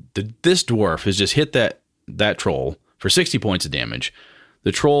this dwarf has just hit that troll for 60 points of damage.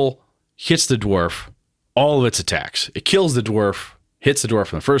 The troll hits the dwarf, all of its attacks. It kills the dwarf, hits the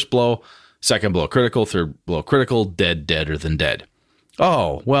dwarf on the first blow, second blow critical, third blow critical, deader than dead.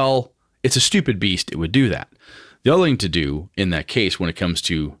 Oh, well, it's a stupid beast. It would do that. The other thing to do in that case when it comes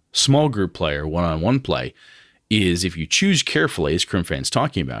to small group player, one-on-one play, is if you choose carefully, as Crimfan's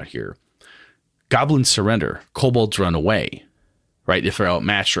talking about here, goblins surrender, kobolds run away, right? If they're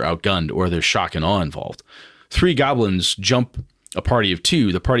outmatched or outgunned or there's shock and awe involved. 3 goblins jump a party of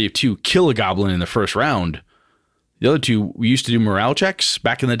 2. The party of 2 kill a goblin in the first round. The other 2, we used to do morale checks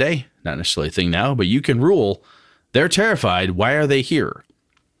back in the day. Not necessarily a thing now, but you can rule. They're terrified. Why are they here?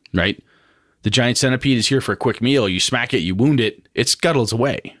 Right? The giant centipede is here for a quick meal. You smack it, you wound it, it scuttles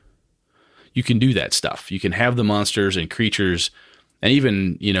away. You can do that stuff. You can have the monsters and creatures and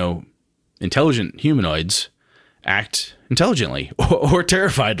even, intelligent humanoids act intelligently or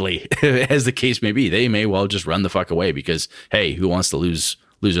terrifiedly, as the case may be. They may well just run the fuck away because, hey, who wants to lose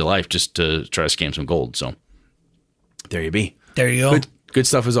their life just to try to scam some gold? So there you be. There you go. Good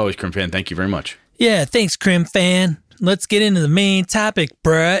stuff as always, Crim fan. Thank you very much. Yeah, thanks, Crim fan. Let's get into the main topic,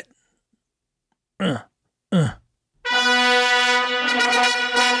 Brett. You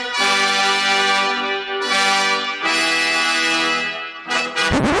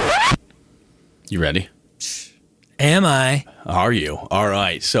ready? Am I? Are you? All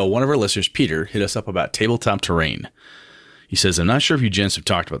right. So one of our listeners, Peter, hit us up about tabletop terrain. He says, I'm not sure if you gents have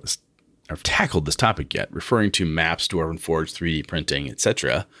talked about this or tackled this topic yet, referring to maps, Dwarven Forge, 3D printing,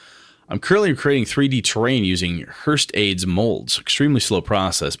 etc. I'm currently creating 3D terrain using Hearst Aids molds. Extremely slow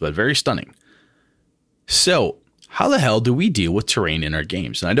process, but very stunning. So how the hell do we deal with terrain in our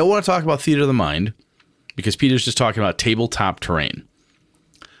games? And I don't want to talk about theater of the mind because Peter's just talking about tabletop terrain.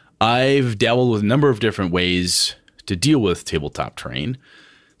 I've dabbled with a number of different ways to deal with tabletop terrain.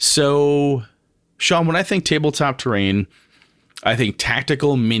 So, Sean, when I think tabletop terrain, I think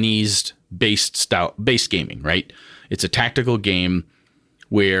tactical minis based gaming, right? It's a tactical game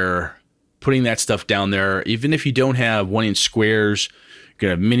where putting that stuff down there, even if you don't have 1-inch squares, you're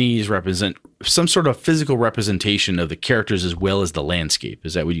going to have minis represent some sort of physical representation of the characters as well as the landscape.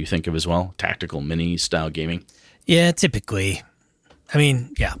 Is that what you think of as well? Tactical mini style gaming? Yeah, typically. I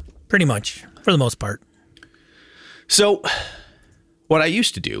mean, yeah, pretty much for the most part. So what I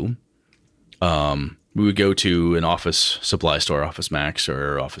used to do, we would go to an office supply store, Office Max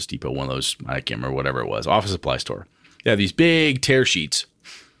or Office Depot, one of those, I can't remember, whatever it was, office supply store. They have these big tear sheets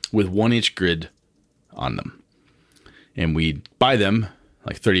with 1-inch grid on them. and we'd buy them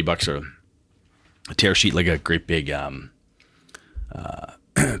like $30 or a tear sheet, like a great big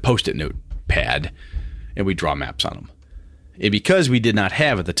Post-it note pad, and we draw maps on them. And because we did not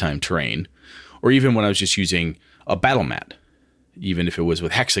have at the time terrain, or even when I was just using a battle mat, even if it was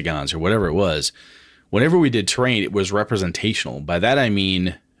with hexagons or whatever it was, whenever we did terrain, it was representational. By that I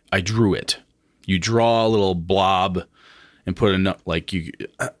mean I drew it. You draw a little blob and put like you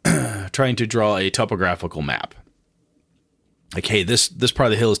trying to draw a topographical map. Like, hey, this part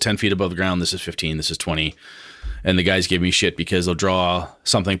of the hill is 10 feet above the ground. This is 15. This is 20. And the guys give me shit because they'll draw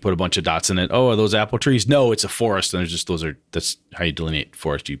something, put a bunch of dots in it. Oh, are those apple trees? No, it's a forest. And that's how you delineate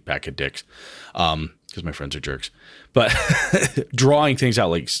forest, you pack of dicks. Because my friends are jerks. But drawing things out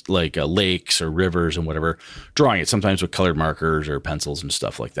like lakes or rivers and whatever, drawing it sometimes with colored markers or pencils and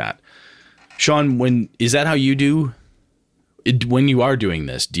stuff like that. Sean, is that how you do it, when you are doing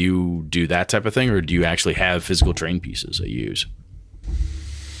this? Do you do that type of thing, or do you actually have physical terrain pieces that you use?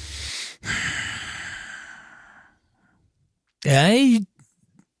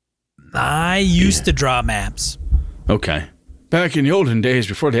 I used to draw maps. Okay. Back in the olden days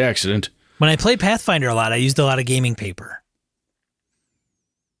before the accident. When I played Pathfinder a lot, I used a lot of gaming paper.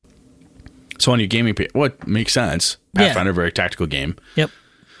 So on your gaming paper, what makes sense? Pathfinder, very tactical game. Yep.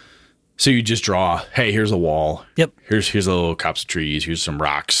 So you just draw, hey, here's a wall. Yep. Here's a little copse of trees. Here's some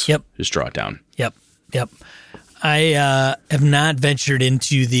rocks. Yep. Just draw it down. Yep. I have not ventured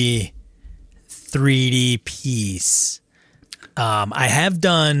into the 3D piece. I have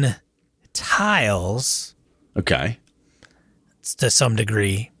done tiles. Okay. To some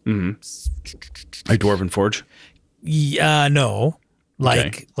degree. Mm-hmm. Like Dwarven Forge? No.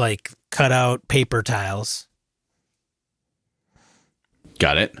 Like cut out paper tiles.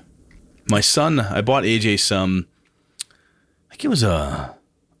 Got it. My son, I bought AJ some, I think it was either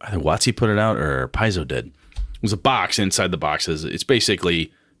WotC put it out or Paizo did. It was a box. Inside the box it's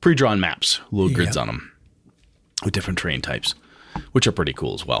basically pre-drawn maps, little grids on them with different terrain types, which are pretty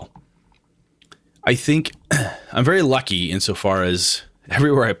cool as well. I think I'm very lucky insofar as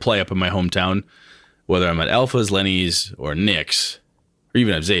everywhere I play up in my hometown, whether I'm at Alphas, Lenny's, or Nick's, or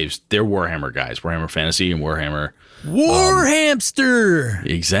even at Zave's, they're Warhammer guys, Warhammer Fantasy and Warhammer. Warhamster!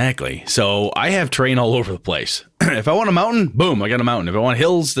 Exactly. So I have terrain all over the place. If I want a mountain, boom, I got a mountain. If I want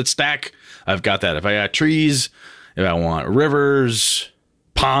hills that stack, I've got that. If I got trees, if I want rivers,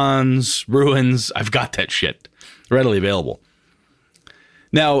 ponds, ruins, I've got that shit readily available.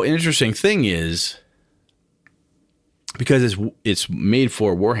 Now, an interesting thing is, because it's made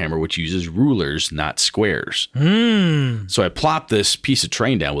for Warhammer, which uses rulers, not squares. So I plop this piece of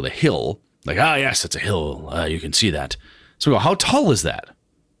terrain down with a hill. Like, yes, it's a hill. You can see that. So I go, how tall is that?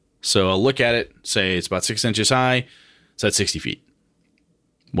 So I'll look at it, say it's about 6 inches high. So that's 60 feet.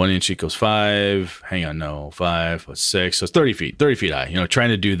 1 inch equals 5. Hang on, no, 5 plus 6. So it's 30 feet. 30 feet high. Trying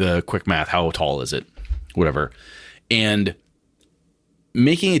to do the quick math. How tall is it? Whatever. And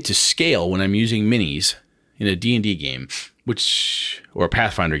making it to scale when I'm using minis in a D&D game, or a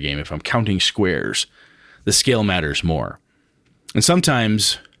Pathfinder game, if I'm counting squares, the scale matters more. And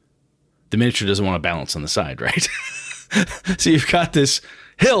sometimes the miniature doesn't want to balance on the side, right? So you've got this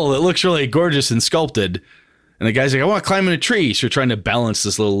hill that looks really gorgeous and sculpted, and the guy's like, I want to climb in a tree. So you're trying to balance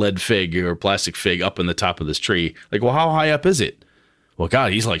this little lead fig or plastic fig up in the top of this tree. Like, well, how high up is it? Well,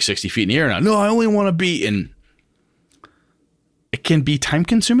 God, he's like 60 feet in the air now. No, I only want to be in... It can be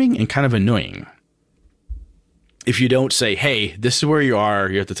time-consuming and kind of annoying if you don't say, hey, this is where you are.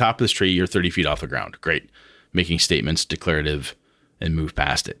 You're at the top of this tree. You're 30 feet off the ground. Great. Making statements, declarative, and move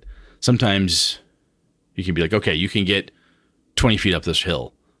past it. Sometimes you can be like, okay, you can get 20 feet up this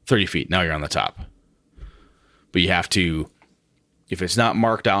hill, 30 feet. Now you're on the top. But you have to, if it's not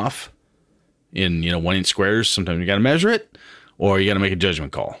marked off in 1 inch squares, sometimes you got to measure it, or you got to make a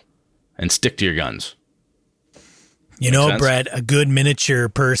judgment call and stick to your guns. Brett, a good miniature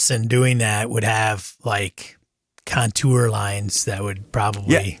person doing that would have like contour lines that would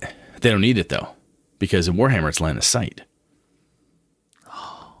probably... Yeah, they don't need it though, because in Warhammer it's line of sight.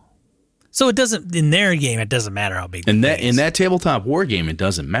 So it doesn't, in their game, it doesn't matter how big in that tabletop war game, it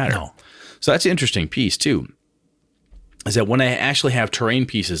doesn't matter. No. So that's an interesting piece too, is that when I actually have terrain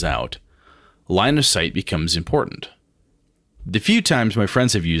pieces out, line of sight becomes important. The few times my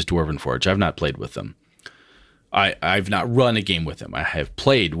friends have used Dwarven Forge, I've not played with them. I've not run a game with them. I have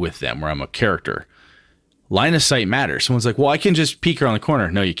played with them where I'm a character. Line of sight matters. Someone's like, well, I can just peek around the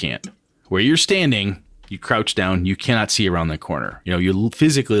corner. No, you can't. Where you're standing, you crouch down, you cannot see around the corner. You're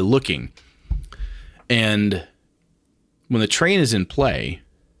physically looking. And when the terrain is in play,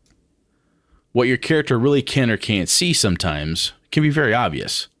 what your character really can or can't see sometimes can be very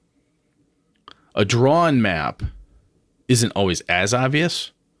obvious. A drawn map isn't always as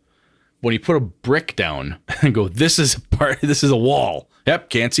obvious. When you put a brick down and go, this is a wall. Yep,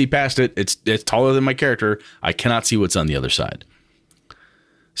 can't see past it. It's taller than my character. I cannot see what's on the other side.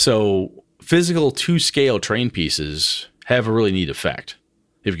 So physical 2-scale terrain pieces have a really neat effect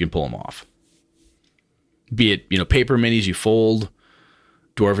if you can pull them off. Be it, paper minis you fold,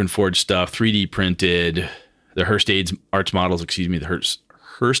 Dwarven Forge stuff, 3D printed, the Hearst Arts models, the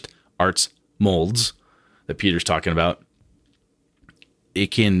Hearst Arts molds that Peter's talking about. It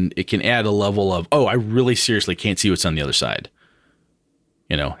can add a level of, I really seriously can't see what's on the other side.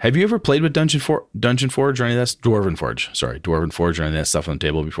 Have you ever played with Dungeon Forge or any of that? Dwarven Forge or any of that stuff on the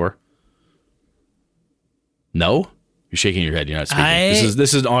table before? No? You're shaking your head. You're not speaking.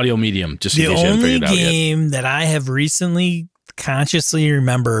 This is an audio medium. Just in case you haven't figured it out yet. The only game that I have recently consciously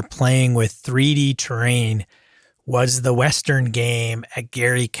remember playing with 3D terrain was the Western game at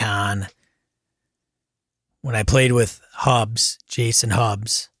GaryCon when I played with Jason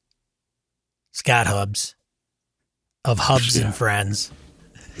Hubbs, Scott Hubbs of Hubbs and Friends.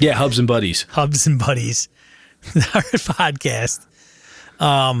 Yeah, Hubs and Buddies. Hubs and Buddies, our podcast.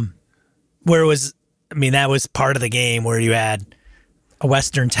 Where it was, that was part of the game where you had a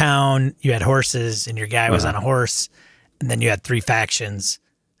Western town, you had horses, and your guy was on a horse, and then you had 3 factions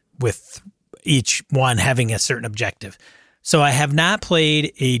with each one having a certain objective. So I have not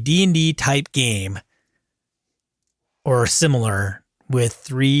played a D&D type game or similar with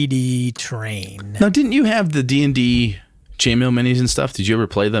 3D terrain. Now, didn't you have the D&D chainmail minis and stuff? Did you ever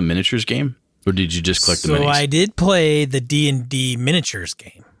play the miniatures game? Or did you just collect the minis? So I did play the D&D miniatures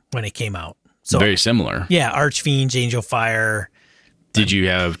game when it came out. So very similar. Yeah, Archfiends, Angel Fire. Did you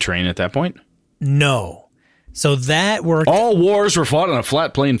have terrain at that point? No. So that worked. All wars were fought on a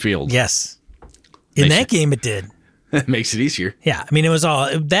flat playing field. Yes. In that game it did. That makes it easier. Yeah. It was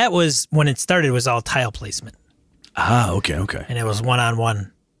that was when it started, it was all tile placement. Ah, okay. And it was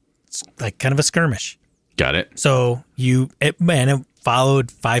 1-on-1. It's like kind of a skirmish. Got it. So it followed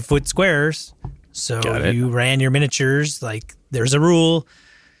 5-foot squares. So you ran your miniatures. Like there's a rule.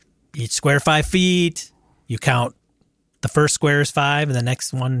 Each square 5 feet. You count the first square is 5 and the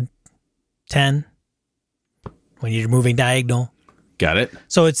next one 10 when you're moving diagonal. Got it.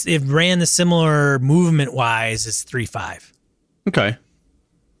 So it ran the similar movement wise as 3-5. Okay.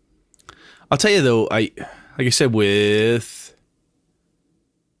 I'll tell you though, like I said, with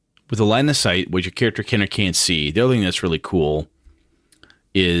the line of sight, what your character can or can't see, the other thing that's really cool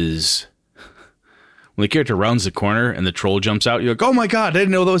is when the character rounds the corner and the troll jumps out, you're like, oh my God, I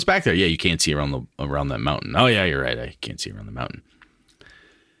didn't know that was back there. Yeah, you can't see around that mountain. Oh yeah, you're right. I can't see around the mountain.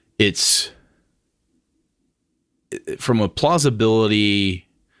 It's from a plausibility,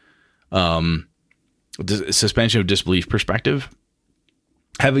 suspension of disbelief perspective,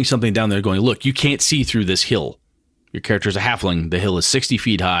 having something down there going, look, you can't see through this hill. Your character's a halfling. The hill is 60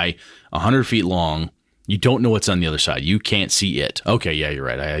 feet high, 100 feet long. You don't know what's on the other side. You can't see it. Okay, yeah, you're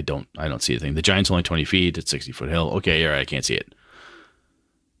right. I don't see anything. The giant's only 20 feet. It's 60-foot hill. Okay, you're right. I can't see it.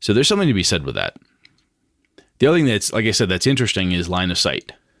 So there's something to be said with that. The other thing that's, like I said, that's interesting is line of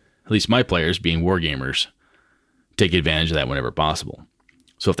sight. At least my players, being wargamers, take advantage of that whenever possible.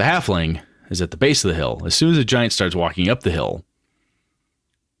 So if the halfling is at the base of the hill, as soon as the giant starts walking up the hill,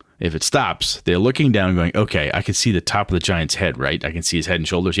 if it stops, they're looking down going, okay, I can see the top of the giant's head, right? I can see his head and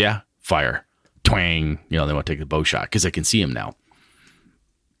shoulders. Yeah, fire. Twang. They want to take the bow shot because I can see him now.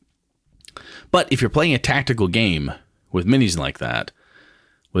 But if you're playing a tactical game with minis like that,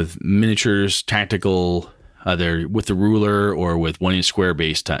 with miniatures, tactical, either with the ruler or with 1-inch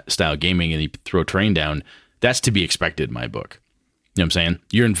square-based style gaming, and you throw terrain down, that's to be expected in my book. You know what I'm saying?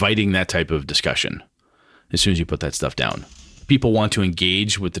 You're inviting that type of discussion as soon as you put that stuff down. People want to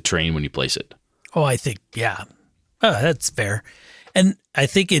engage with the terrain when you place it. Oh, I think, yeah. Oh, that's fair. And I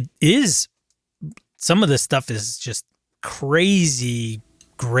think it is, some of this stuff is just crazy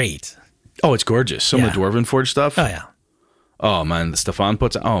great. Oh, it's gorgeous. Some of the Dwarven Forge stuff. Oh, yeah. Oh, man, the Stefan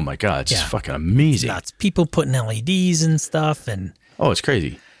puts, oh my God, it's just fucking amazing. It's nuts. People putting LEDs and stuff. And oh, it's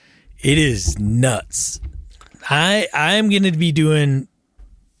crazy. It is nuts. I'm going to be doing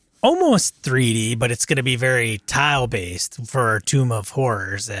almost 3D, but it's going to be very tile-based for our Tomb of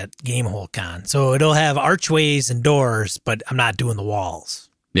Horrors at Gamehole Con. So it'll have archways and doors, but I'm not doing the walls.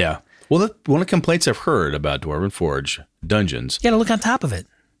 Yeah. Well, one of the complaints I've heard about Dwarven Forge dungeons... You got to look on top of it.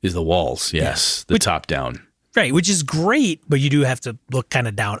 ...is the walls, yes. Yeah. The top down. Right, which is great, but you do have to look kind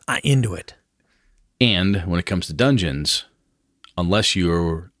of down into it. And when it comes to dungeons, unless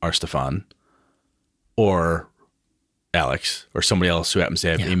you are Stefan or Alex or somebody else who happens to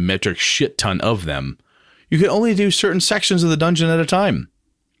have a metric shit ton of them, you can only do certain sections of the dungeon at a time.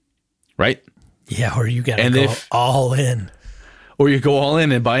 Right? Yeah, or you gotta go all in. Or you go all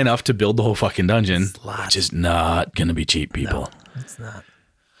in and buy enough to build the whole fucking dungeon, which is not going to be cheap, people. No, it's not.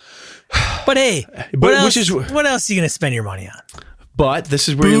 But hey, what else are you going to spend your money on? But this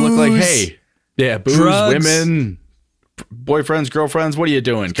is where you look like, hey, yeah, booze, drugs, women, boyfriends, girlfriends, what are you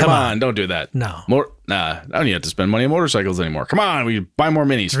doing? Come on, don't do that. No. I don't even have to spend money on motorcycles anymore. Come on, we buy more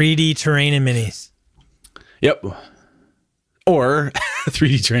minis. 3D terrain and minis. Yep. Or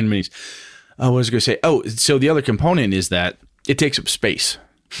 3D terrain minis. I was going to say, so the other component is that it takes up space.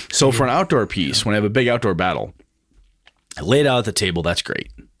 So for an outdoor piece, when I have a big outdoor battle, I lay it out at the table, that's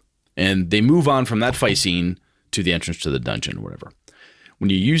great. And they move on from that fight scene to the entrance to the dungeon or whatever.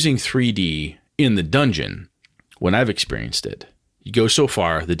 When you're using 3D in the dungeon, when I've experienced it, you go so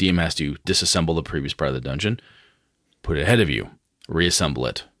far, the DM has to disassemble the previous part of the dungeon, put it ahead of you, reassemble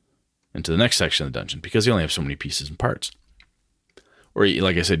it into the next section of the dungeon, because you only have so many pieces and parts. Or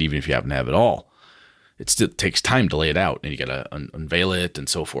like I said, even if you happen to have it all, it still takes time to lay it out, and you got to unveil it and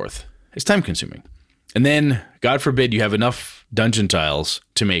so forth. It's time consuming. And then, God forbid, you have enough dungeon tiles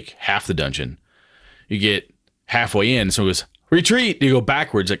to make half the dungeon. You get halfway in, so it goes, retreat. You go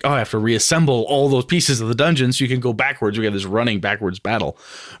backwards, like, I have to reassemble all those pieces of the dungeon so you can go backwards. We have this running backwards battle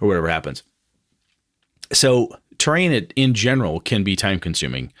or whatever happens. So terrain in general can be time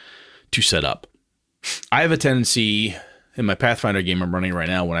consuming to set up. I have a tendency in my Pathfinder game I'm running right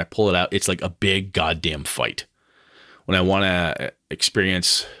now, when I pull it out, it's like a big goddamn fight. When I want to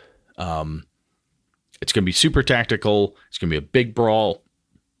experience, it's going to be super tactical. It's going to be a big brawl.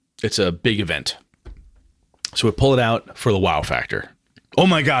 It's a big event. So we pull it out for the wow factor. Oh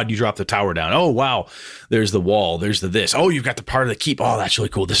my God, you dropped the tower down. Oh, wow. There's the wall. There's the this. Oh, you've got the part of the keep. Oh, that's really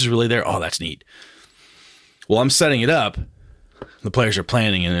cool. This is really there. Oh, that's neat. Well, I'm setting it up. The players are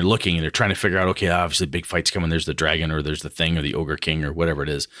planning and they're looking and they're trying to figure out, okay, obviously big fight's coming. There's the dragon or there's the thing or the ogre king or whatever it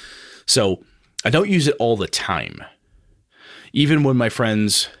is. So I don't use it all the time. Even when my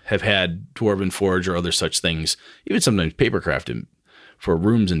friends have had Dwarven Forge or other such things, even sometimes papercraft for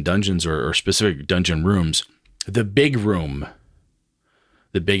rooms and dungeons or specific dungeon rooms, the big room,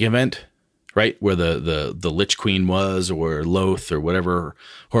 the big event, right, where the Lich Queen was or Loth or whatever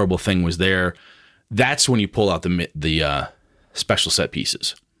horrible thing was there, that's when you pull out the special set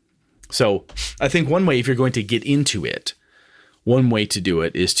pieces. So I think one way, if you're going to get into it, one way to do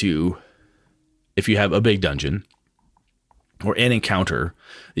it is to, if you have a big dungeon or an encounter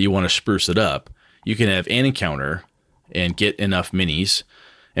that you want to spruce it up, you can have an encounter and get enough minis.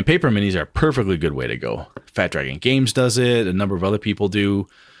 And paper minis are a perfectly good way to go. Fat Dragon Games does it. A number of other people do.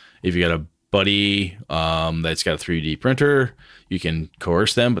 If you got a buddy that's got a 3D printer, you can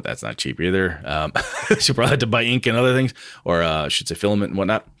coerce them, but that's not cheap either. So you probably have to buy ink and other things, or I should say filament and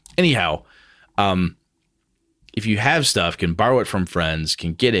whatnot. Anyhow, if you have stuff, can borrow it from friends,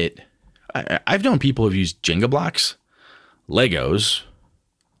 can get it. I've known people who've used Jenga blocks, Legos,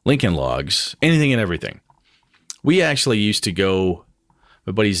 Lincoln Logs, anything and everything. We actually used to go,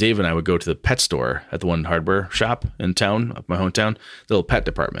 my buddy Zave and I would go to the pet store at the one hardware shop in town, up my hometown, the little pet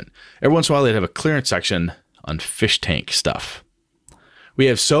department. Every once in a while, they'd have a clearance section on fish tank stuff. We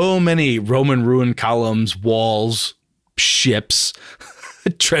have so many Roman ruin columns, walls, ships,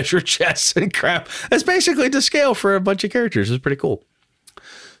 treasure chests, and crap. That's basically to scale for a bunch of characters. It's pretty cool.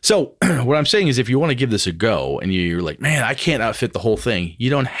 So what I'm saying is, if you want to give this a go and you're like, man, I can't outfit the whole thing,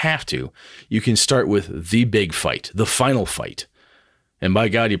 you don't have to. You can start with the big fight, the final fight. And by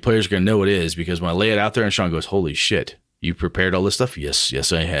God, your players are going to know what it is, because when I lay it out there and Sean goes, holy shit, you prepared all this stuff?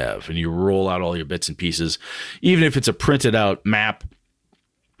 Yes, I have. And you roll out all your bits and pieces. Even if it's a printed out map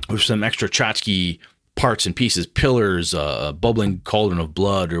with some extra tchotchke parts and pieces, pillars, a bubbling cauldron of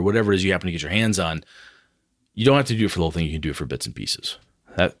blood, or whatever it is you happen to get your hands on, you don't have to do it for the whole thing. You can do it for bits and pieces.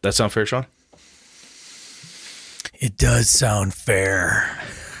 That sound fair, Sean? It does sound fair.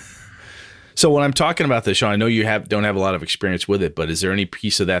 So when I'm talking about this, Sean, I know you don't have a lot of experience with it, but is there any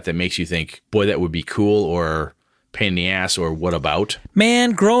piece of that makes you think, boy, that would be cool, or pain in the ass, or what about?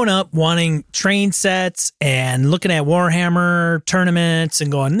 Man, growing up wanting train sets and looking at Warhammer tournaments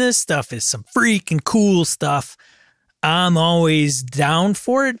and going, this stuff is some freaking cool stuff. I'm always down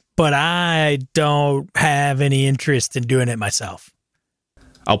for it, but I don't have any interest in doing it myself.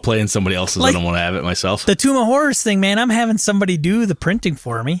 I'll play in somebody else's. I don't want to have it myself. The Tomb of Horrors thing, man, I'm having somebody do the printing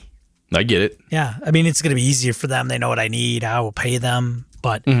for me. I get it. Yeah. I mean, it's going to be easier for them. They know what I need. I will pay them,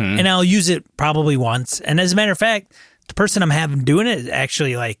 and I'll use it probably once. And as a matter of fact, the person I'm having doing it is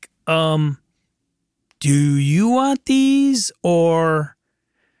actually like, do you want these? Or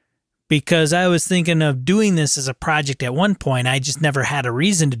because I was thinking of doing this as a project at one point, I just never had a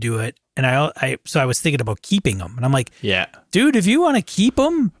reason to do it. And so I was thinking about keeping them. And I'm like, yeah, dude, if you want to keep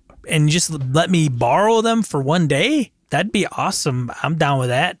them, and just let me borrow them for one day, that'd be awesome. I'm down with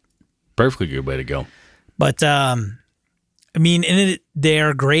that. Perfectly good way to go. But I mean,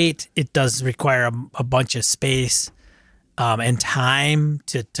 they're great. It does require a bunch of space and time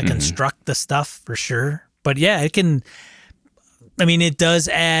to construct the stuff for sure. But yeah, it can. I mean, it does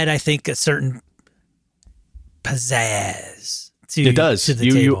add, I think, a certain pizzazz to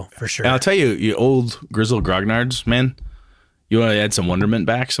the table for sure. And I'll tell you, you old grizzled grognards, man, you want to add some wonderment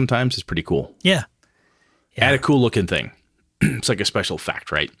back sometimes, it's pretty cool. Yeah. Add a cool looking thing. It's like a special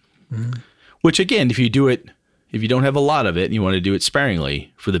effect, right? Mm-hmm. Which again, if you don't have a lot of it and you want to do it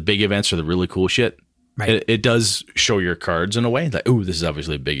sparingly for the big events or the really cool shit, right. It does show your cards in a way that, ooh, this is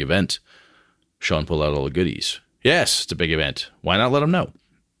obviously a big event. Sean pulled out all the goodies. Yes, it's a big event. Why not let them know?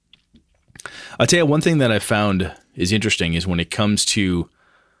 I'll tell you one thing that I found is interesting is when it comes to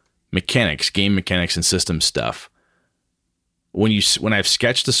mechanics, game mechanics and system stuff. When I've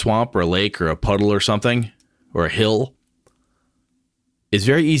sketched a swamp or a lake or a puddle or something or a hill, it's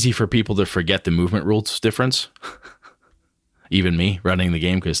very easy for people to forget the movement rules difference. Even me running the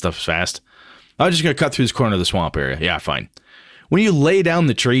game because stuff's fast. I'm just going to cut through this corner of the swamp area. Yeah, fine. When you lay down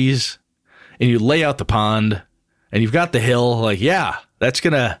the trees and you lay out the pond and you've got the hill, like, yeah,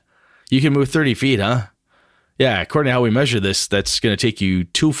 you can move 30 feet, huh? Yeah, according to how we measure this, that's going to take you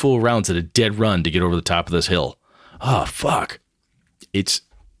 2 full rounds at a dead run to get over the top of this hill. Oh, fuck. It's,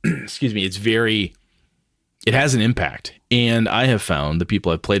 excuse me, it has an impact. And I have found the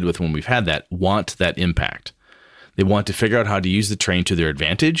people I've played with when we've had that want that impact. They want to figure out how to use the terrain to their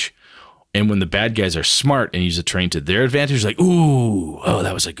advantage. And when the bad guys are smart and use the terrain to their advantage, like, ooh, oh,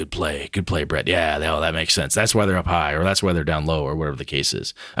 that was a good play. Good play, Brett. Yeah, that makes sense. That's why they're up high, or that's why they're down low, or whatever the case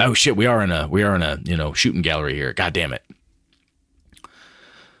is. Oh shit, we are in a shooting gallery here. God damn it.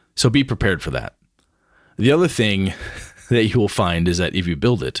 So be prepared for that. The other thing that you will find is that if you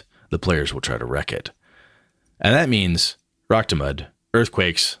build it, the players will try to wreck it. And that means rock to mud,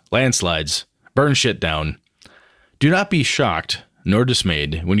 earthquakes, landslides, burn shit down. Do not be shocked nor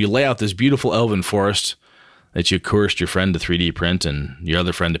dismayed when you lay out this beautiful elven forest that you coerced your friend to 3D print and your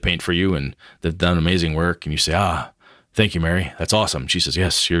other friend to paint for you, and they've done amazing work, and you say, thank you, Mary. That's awesome. She says,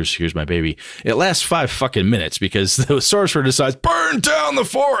 yes, here's my baby. It lasts 5 fucking minutes because the sorcerer decides, burn down the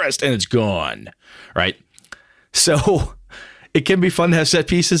forest, and it's gone, right? So it can be fun to have set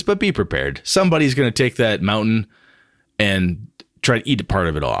pieces, but be prepared. Somebody's going to take that mountain and try to eat a part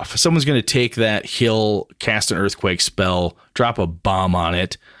of it off. Someone's going to take that hill, cast an earthquake spell, drop a bomb on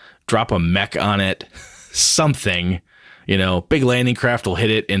it, drop a mech on it, something, big landing craft will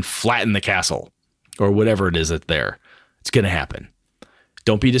hit it and flatten the castle or whatever it is that's there. It's going to happen.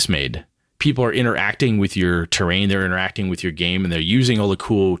 Don't be dismayed. People are interacting with your terrain. They're interacting with your game, and they're using all the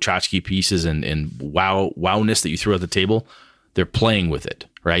cool tchotchke pieces and wowness that you throw at the table. They're playing with it,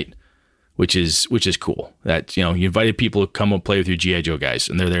 right? Which is cool. That, you invited people to come and play with your G.I. Joe guys,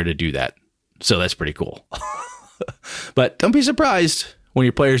 and they're there to do that. So that's pretty cool. But don't be surprised when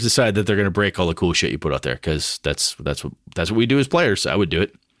your players decide that they're going to break all the cool shit you put out there, because that's what we do as players. I would do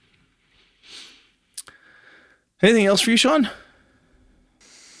it. Anything else for you, Sean?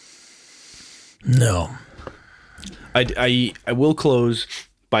 No. I will close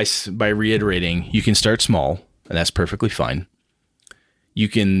by reiterating, you can start small, and that's perfectly fine.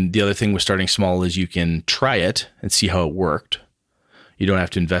 The other thing with starting small is you can try it and see how it worked. You don't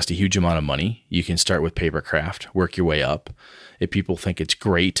have to invest a huge amount of money. You can start with papercraft, work your way up. If people think it's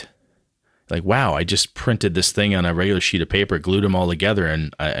great, like, wow, I just printed this thing on a regular sheet of paper, glued them all together,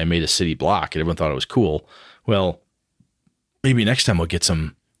 and I made a city block, and everyone thought it was cool. Well, maybe next time I'll get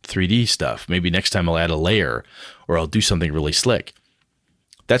some 3D stuff. Maybe next time I'll add a layer, or I'll do something really slick.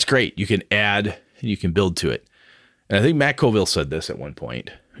 That's great. You can add and you can build to it. And I think Matt Colville said this at one point.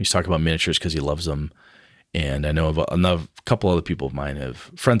 He's talking about miniatures because he loves them. And I know of a couple other people of mine,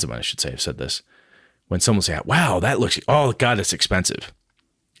 friends of mine, I should say, have said this. When someone say, wow, that looks, oh God, it's expensive.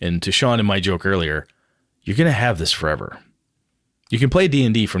 And to Sean and my joke earlier, you're going to have this forever. You can play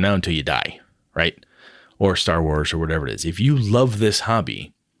D&D from now until you die, right? Or Star Wars or whatever it is. If you love this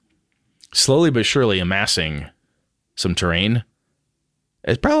hobby, slowly but surely amassing some terrain,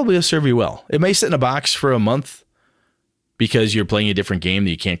 it probably will serve you well. It may sit in a box for a month because you're playing a different game that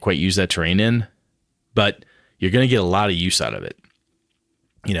you can't quite use that terrain in, but you're going to get a lot of use out of it.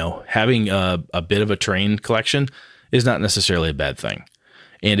 Having a bit of a terrain collection is not necessarily a bad thing.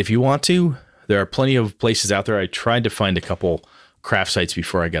 And if you want to, there are plenty of places out there. I tried to find a couple craft sites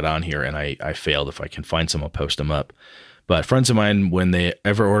before I got on here, and I failed. If I can find some, I'll post them up. But friends of mine, when they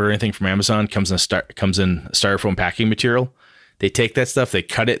ever order anything from Amazon, comes in styrofoam packing material. They take that stuff, they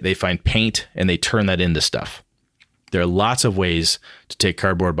cut it, they find paint, and they turn that into stuff. There are lots of ways to take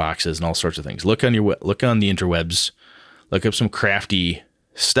cardboard boxes and all sorts of things. Look on the interwebs, look up some crafty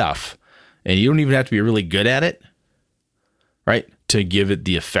stuff, and you don't even have to be really good at it, right, to give it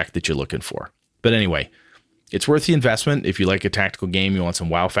the effect that you're looking for. But anyway, it's worth the investment. If you like a tactical game, you want some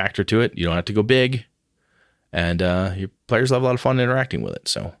wow factor to it, you don't have to go big, and your players have a lot of fun interacting with it.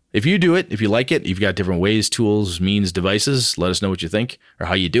 So if you do it, if you like it, you've got different ways, tools, means, devices, let us know what you think or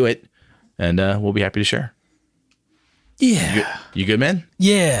how you do it, and we'll be happy to share. Yeah. You good, man?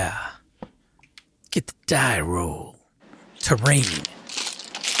 Yeah. Get the die roll. Terrain.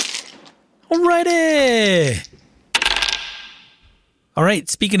 Alrighty. All right.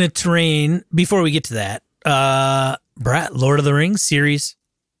 Speaking of terrain, before we get to that, Brett, Lord of the Rings series.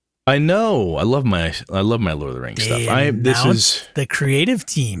 I know. I love my Lord of the Rings stuff. This is the creative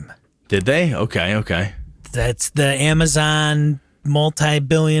team. Did they? Okay. That's the Amazon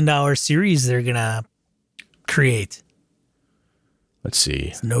multi-billion-dollar series they're gonna create. Let's see.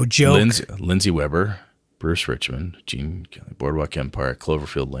 It's no joke. Lindsay Weber, Bruce Richmond, Gene Kelly, Boardwalk Empire,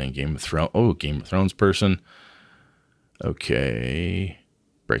 Cloverfield Lane, Game of Thrones. Oh, Game of Thrones person. Okay.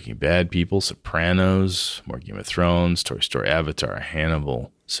 Breaking Bad people, Sopranos, more Game of Thrones, Toy Story, Avatar,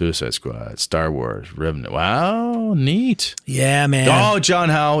 Hannibal, Suicide Squad, Star Wars, Revenant. Wow, neat. Yeah, man. Oh, John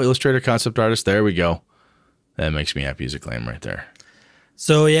Howe, illustrator, concept artist. There we go. That makes me happy as a claim right there.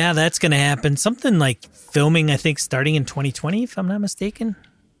 So, yeah, that's going to happen. Something like filming, I think, starting in 2020, if I'm not mistaken.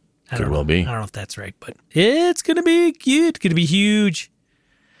 Could well be. I don't know if that's right, but it's going to be cute. It's going to be huge.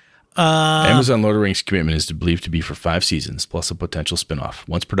 Amazon Lord of the Rings commitment is believed to be for 5 seasons, plus a potential spinoff.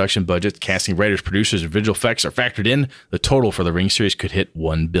 Once production budgets, casting, writers, producers, and visual effects are factored in, the total for the Ring series could hit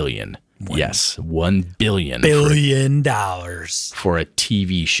 $1 billion. Yes, $1 billion. Billion dollars. For a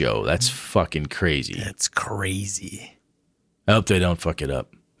TV show. That's fucking crazy. That's crazy. I hope they don't fuck it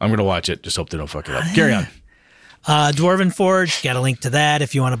up. I'm going to watch it. Just hope they don't fuck it up. Carry on. Dwarven Forge, got a link to that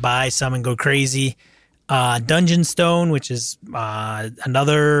if you want to buy some and go crazy. Dungeon Stone, which is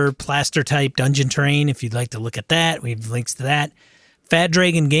another plaster type dungeon terrain. If you'd like to look at that, we have links to that. Fat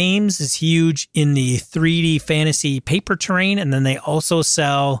Dragon Games is huge in the 3D fantasy paper terrain, and then they also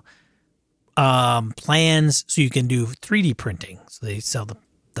sell plans so you can do 3D printing. So they sell the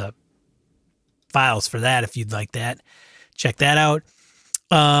files for that if you'd like that. Check that out.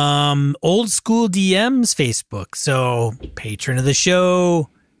 Old School DMs Facebook. So patron of the show,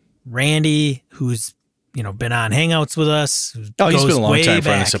 Randy, who's been on Hangouts with us. He's been a long time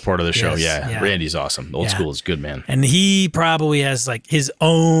friend and supporter of the show. Yes, yeah, Randy's awesome. Old School is good, man. And he probably has like his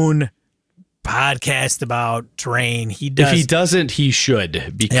own podcast about terrain. He does. If he doesn't, he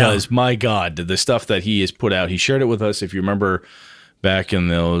should, because my God, the stuff that he has put out, he shared it with us. If you remember back in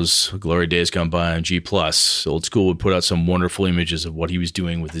those glory days gone by on G+, Old School would put out some wonderful images of what he was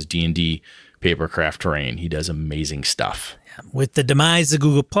doing with his D&D papercraft terrain. He does amazing stuff. With the demise of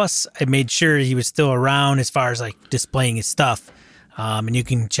Google Plus, I made sure he was still around as far as like displaying his stuff. And you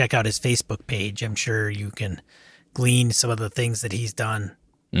can check out his Facebook page. I'm sure you can glean some of the things that he's done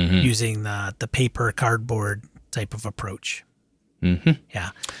using the paper cardboard type of approach. Mm-hmm.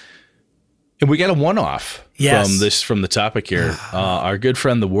 Yeah. And we got a one-off from the topic here. Our good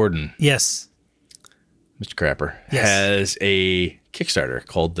friend, the Warden. Yes. Mr. Crapper has a Kickstarter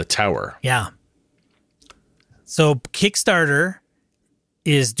called The Tower. Yeah. So Kickstarter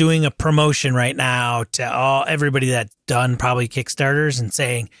is doing a promotion right now to everybody that's done probably Kickstarters and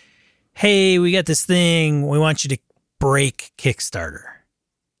saying, hey, we got this thing. We want you to break Kickstarter.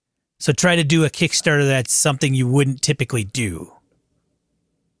 So try to do a Kickstarter that's something you wouldn't typically do.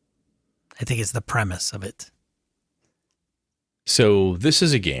 I think it's the premise of it. So this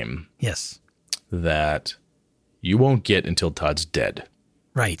is a game. Yes. That you won't get until Todd's dead.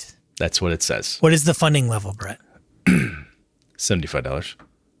 Right. That's what it says. What is the funding level, Brett? $75.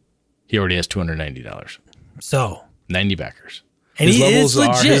 He already has $290. So 90 backers. And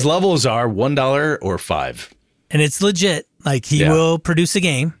his levels are $1 or $5. And it's legit. Like he will produce a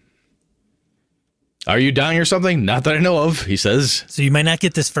game. Are you dying or something? Not that I know of, he says. So you might not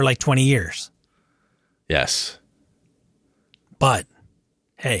get this for like 20 years. Yes. But,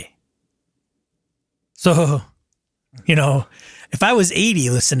 hey. So, if I was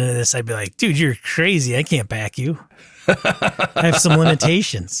 80 listening to this, I'd be like, dude, you're crazy. I can't back you. I have some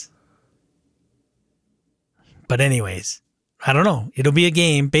limitations. But anyways, I don't know. It'll be a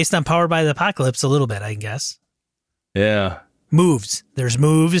game based on Powered by the Apocalypse a little bit, I guess. Yeah. Moves. There's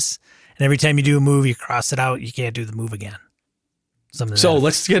moves. And every time you do a move, you cross it out. You can't do the move again. So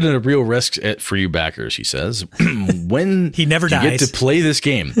let's get into real risks for you backers, he says. When he never dies. You get to play this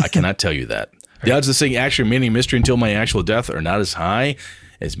game, I cannot tell you that. The odds of this thing actually remaining a mystery until my actual death are not as high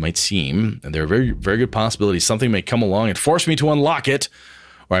as might seem, and there are very, very good possibilities something may come along and force me to unlock it,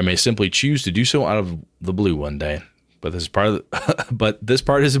 or I may simply choose to do so out of the blue one day. But this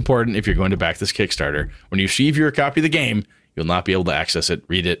part is important if you're going to back this Kickstarter. When you receive your copy of the game, you'll not be able to access it,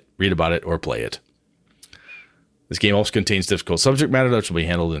 read about it, or play it. This game also contains difficult subject matter that will be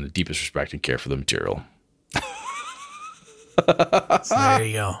handled in the deepest respect and care for the material. So there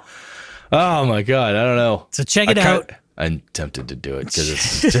you go. Oh my God, I don't know. So check it out. I'm tempted to do it because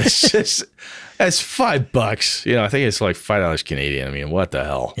it's just it's $5. You know, I think it's like $5 Canadian. I mean, what the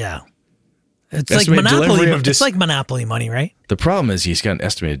hell? Yeah. It's like Monopoly. It's like Monopoly money, right? The problem is he's got an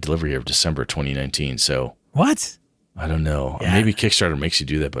estimated delivery of December 2019. So what? I don't know. Yeah. Maybe Kickstarter makes you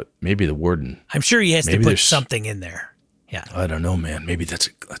do that, but maybe the warden. I'm sure he has to put something in there. Yeah. I don't know, man. Maybe that's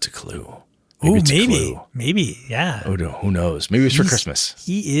a clue. Maybe. Yeah. Oh, no, who knows? Maybe it's for Christmas.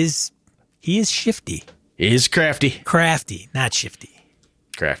 He is shifty. He is crafty. Crafty, not shifty.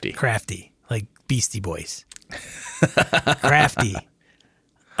 Crafty. Like Beastie Boys. Crafty.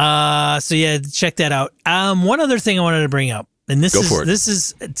 So yeah, check that out. One other thing I wanted to bring up, and this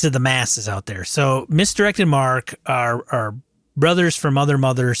is to the masses out there. So Misdirected Mark are brothers from other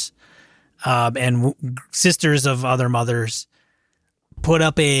mothers, and sisters of other mothers, put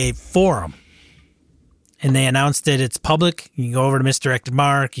up a forum. And they announced it. It's public. You can go over to Misdirected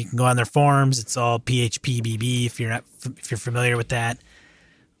Mark. You can go on their forums. It's all PHPBB if you're familiar with that.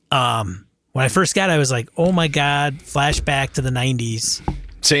 When I first got it, I was like, oh my God, flashback to the 90s.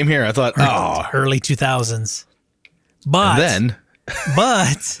 Same here. I thought, early 2000s. But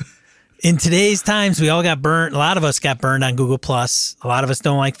in today's times, we all got burnt. A lot of us got burned on Google+. A lot of us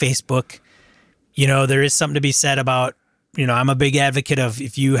don't like Facebook. You know, there is something to be said about, you know, I'm a big advocate of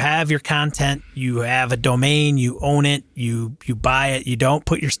if you have your content, you have a domain, you own it, you buy it, you don't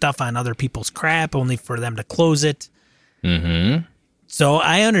put your stuff on other people's crap only for them to close it. Mm-hmm. So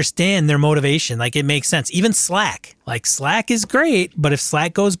I understand their motivation. Like, it makes sense. Even Slack. Like, Slack is great, but if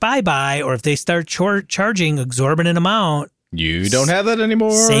Slack goes bye-bye or if they start charging exorbitant amount. You don't have that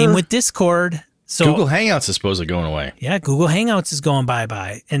anymore. Same with Discord. So Google Hangouts is supposedly going away. Yeah, Google Hangouts is going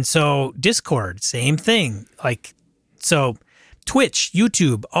bye-bye. And so Discord, same thing. Like, so Twitch,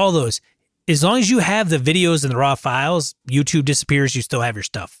 YouTube, all those. As long as you have the videos and the raw files, YouTube disappears, you still have your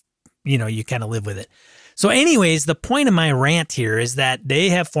stuff. You know, you kind of live with it. So anyways, the point of my rant here is that they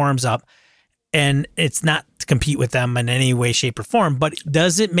have forums up, and it's not to compete with them in any way, shape, or form, but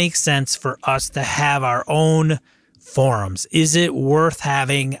does it make sense for us to have our own forums? Is it worth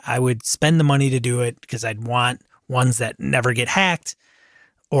having? I would spend the money to do it because I'd want ones that never get hacked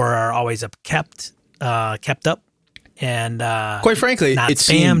or are always kept up. And quite frankly, not it spammed.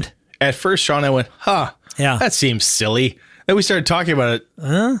 Seemed, at first, Sean and I went, yeah, that seems silly. Then we started talking about it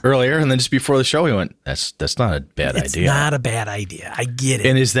earlier, and then just before the show, we went, that's not a bad idea. It's not a bad idea. I get it.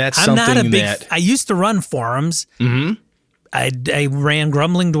 And is that something that... I used to run forums. Mm-hmm. I ran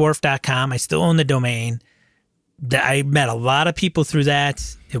grumblingdwarf.com. I still own the domain. I met a lot of people through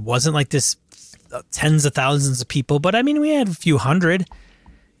that. It wasn't like this tens of thousands of people, but I mean, we had a few hundred.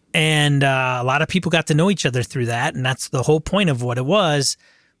 And a lot of people got to know each other through that, and that's the whole point of what it was.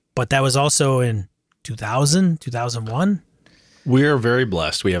 But that was also in 2000, 2001. We are very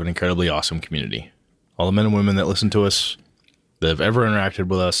blessed. We have an incredibly awesome community. All the men and women that listen to us, that have ever interacted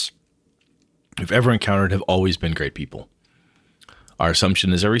with us, who've ever encountered, have always been great people. Our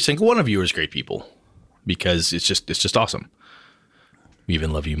assumption is every single one of you is great people because it's just awesome. We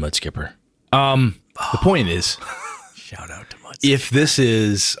even love you, Mud Skipper. The point is, shout out to Mud Skipper. If this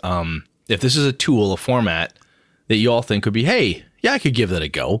is a tool, a format that you all think could be, hey, yeah, I could give that a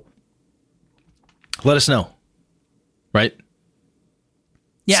go. Let us know. Right?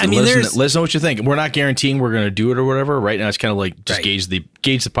 Yeah, so I mean, let us know what you think. We're not guaranteeing we're going to do it or whatever. Right now, it's kind of like just gauge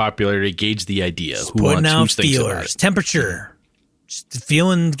the popularity, gauge the idea. Just putting out feelers, temperature, just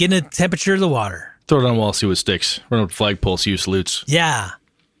getting a temperature of the water. Throw it on the wall, see what sticks. Run up the flagpole, see who salutes. Yeah,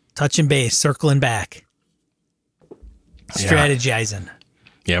 touching base, circling back, strategizing.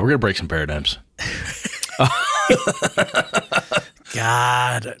 Yeah, we're gonna break some paradigms.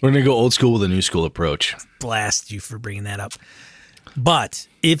 God, we're gonna go old school with a new school approach. Blast you for bringing that up. But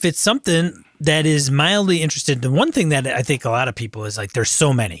if it's something that is mildly interested, the one thing that I think a lot of people is like, there's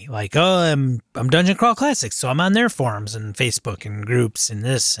so many. Like, I'm Dungeon Crawl Classics, so I'm on their forums and Facebook and groups and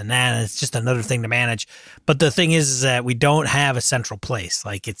this and that, and it's just another thing to manage. But the thing is that we don't have a central place.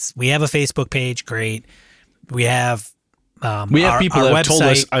 Like, we have a Facebook page, great. We have people that have told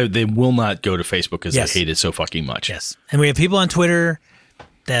us they will not go to Facebook because Yes. they hate it so fucking much. Yes, and we have people on Twitter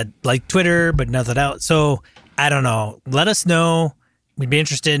that like Twitter, but nothing else. So I don't know. Let us know. we'd be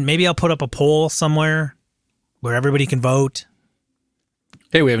interested. Maybe I'll put up a poll somewhere where everybody can vote.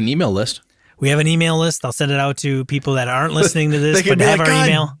 Hey, we have an email list. We have an email list. I'll send it out to people that aren't listening to this but have our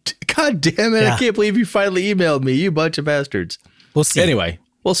email. God damn it. Yeah. I can't believe you finally emailed me, you bunch of bastards. We'll see. Anyway,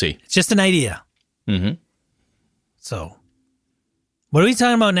 we'll see. It's just an idea. Mm-hmm. So, what are we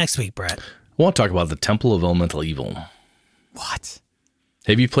talking about next week, Brett? I want to talk about the Temple of Elemental Evil. What?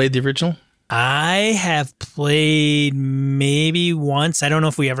 Have you played the original? I have played maybe once. I don't know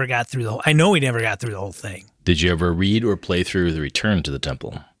if we ever got through the whole... I know we never got through the whole thing. Did you ever read or play through The Return to the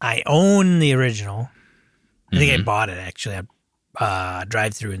Temple? I own the original. I think I bought it, actually. I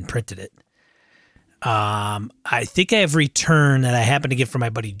drive through and printed it. I think I have Return that I happened to get from my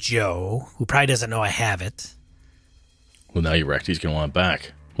buddy Joe, who probably doesn't know I have it. Well, now you're wrecked. He's going to want it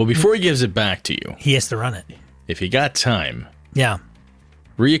back. Well, before he gives it back to you... He has to run it. If you got time... Yeah.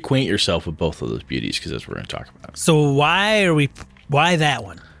 Reacquaint yourself with both of those beauties, because that's what we're going to talk about. So why that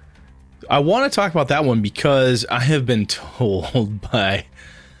one? I want to talk about that one because I have been told by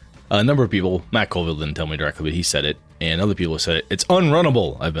a number of people. Matt Colville didn't tell me directly, but he said it. And other people have said it. It's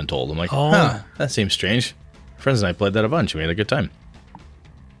unrunnable, I've been told. I'm like, that seems strange. Friends and I played that a bunch. We had a good time.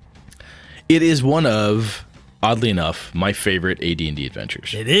 It is one of, oddly enough, my favorite AD&D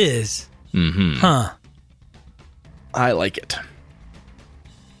adventures. It is? Mm-hmm. Huh. I like it.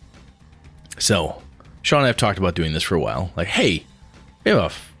 So, Sean and I have talked about doing this for a while. Like, hey, we have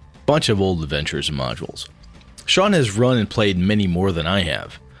a bunch of old adventures and modules. Sean has run and played many more than I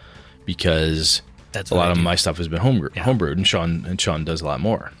have because a lot of my stuff has been homebrewed, and Sean does a lot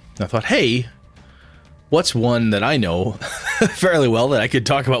more. And I thought, hey, what's one that I know fairly well that I could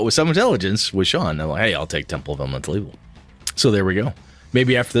talk about with some intelligence with Sean? And I'm like, hey, I'll take Temple of Elemental Evil. So there we go.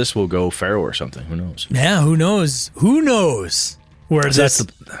 Maybe after this we'll go Pharaoh or something. Who knows? Yeah, who knows? Who knows where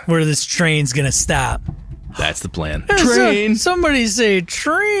this train's gonna stop? That's the plan. Train. Somebody say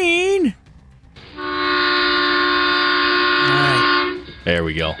train. All right. There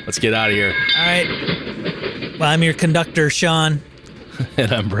we go. Let's get out of here. All right. Well, I'm your conductor, Sean.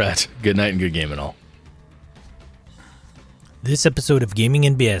 And I'm Brett. Good night and good game and all. This episode of Gaming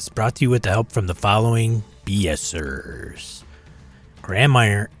and BS brought to you with the help from the following BSers. Graham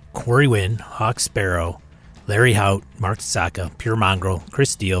Meyer, Corey Wynn, Hawk Sparrow, Larry Hout, Mark Saka, Pure Mongrel,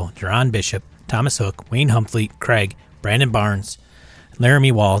 Chris Steele, Jerron Bishop, Thomas Hook, Wayne Humphrey, Craig, Brandon Barnes,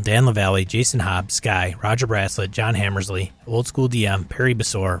 Laramie Wall, Dan LaValle, Jason Hobbs, Sky, Roger Braslett, John Hammersley, Old School DM, Perry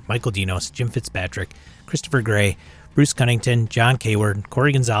Besor, Michael Dinos, Jim Fitzpatrick, Christopher Gray, Bruce Cunnington, John Kayward,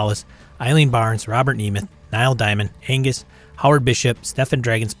 Corey Gonzalez, Eileen Barnes, Robert Nemeth, Niall Diamond, Angus, Howard Bishop, Stefan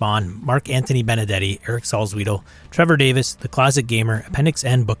Dragonspawn, Mark Anthony Benedetti, Eric Salzwedel, Trevor Davis, The Closet Gamer, Appendix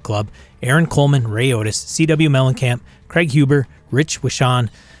N Book Club, Aaron Coleman, Ray Otis, C.W. Mellencamp, Craig Huber, Rich Wishon,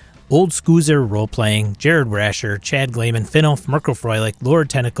 Old Scoozer Role-Playing, Jared Rasher, Chad Glayman, Finolf, Mirko Froelich, Lord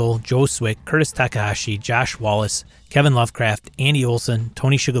Tentacle, Joe Swick, Curtis Takahashi, Josh Wallace, Kevin Lovecraft, Andy Olson,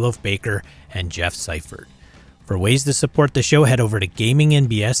 Tony Sugarloaf Baker, and Jeff Seifert. For ways to support the show, head over to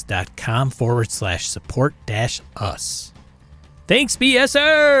gamingnbs.com/support-us. Thanks,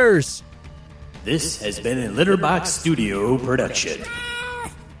 BSers! This has been a Litterbox Studio production.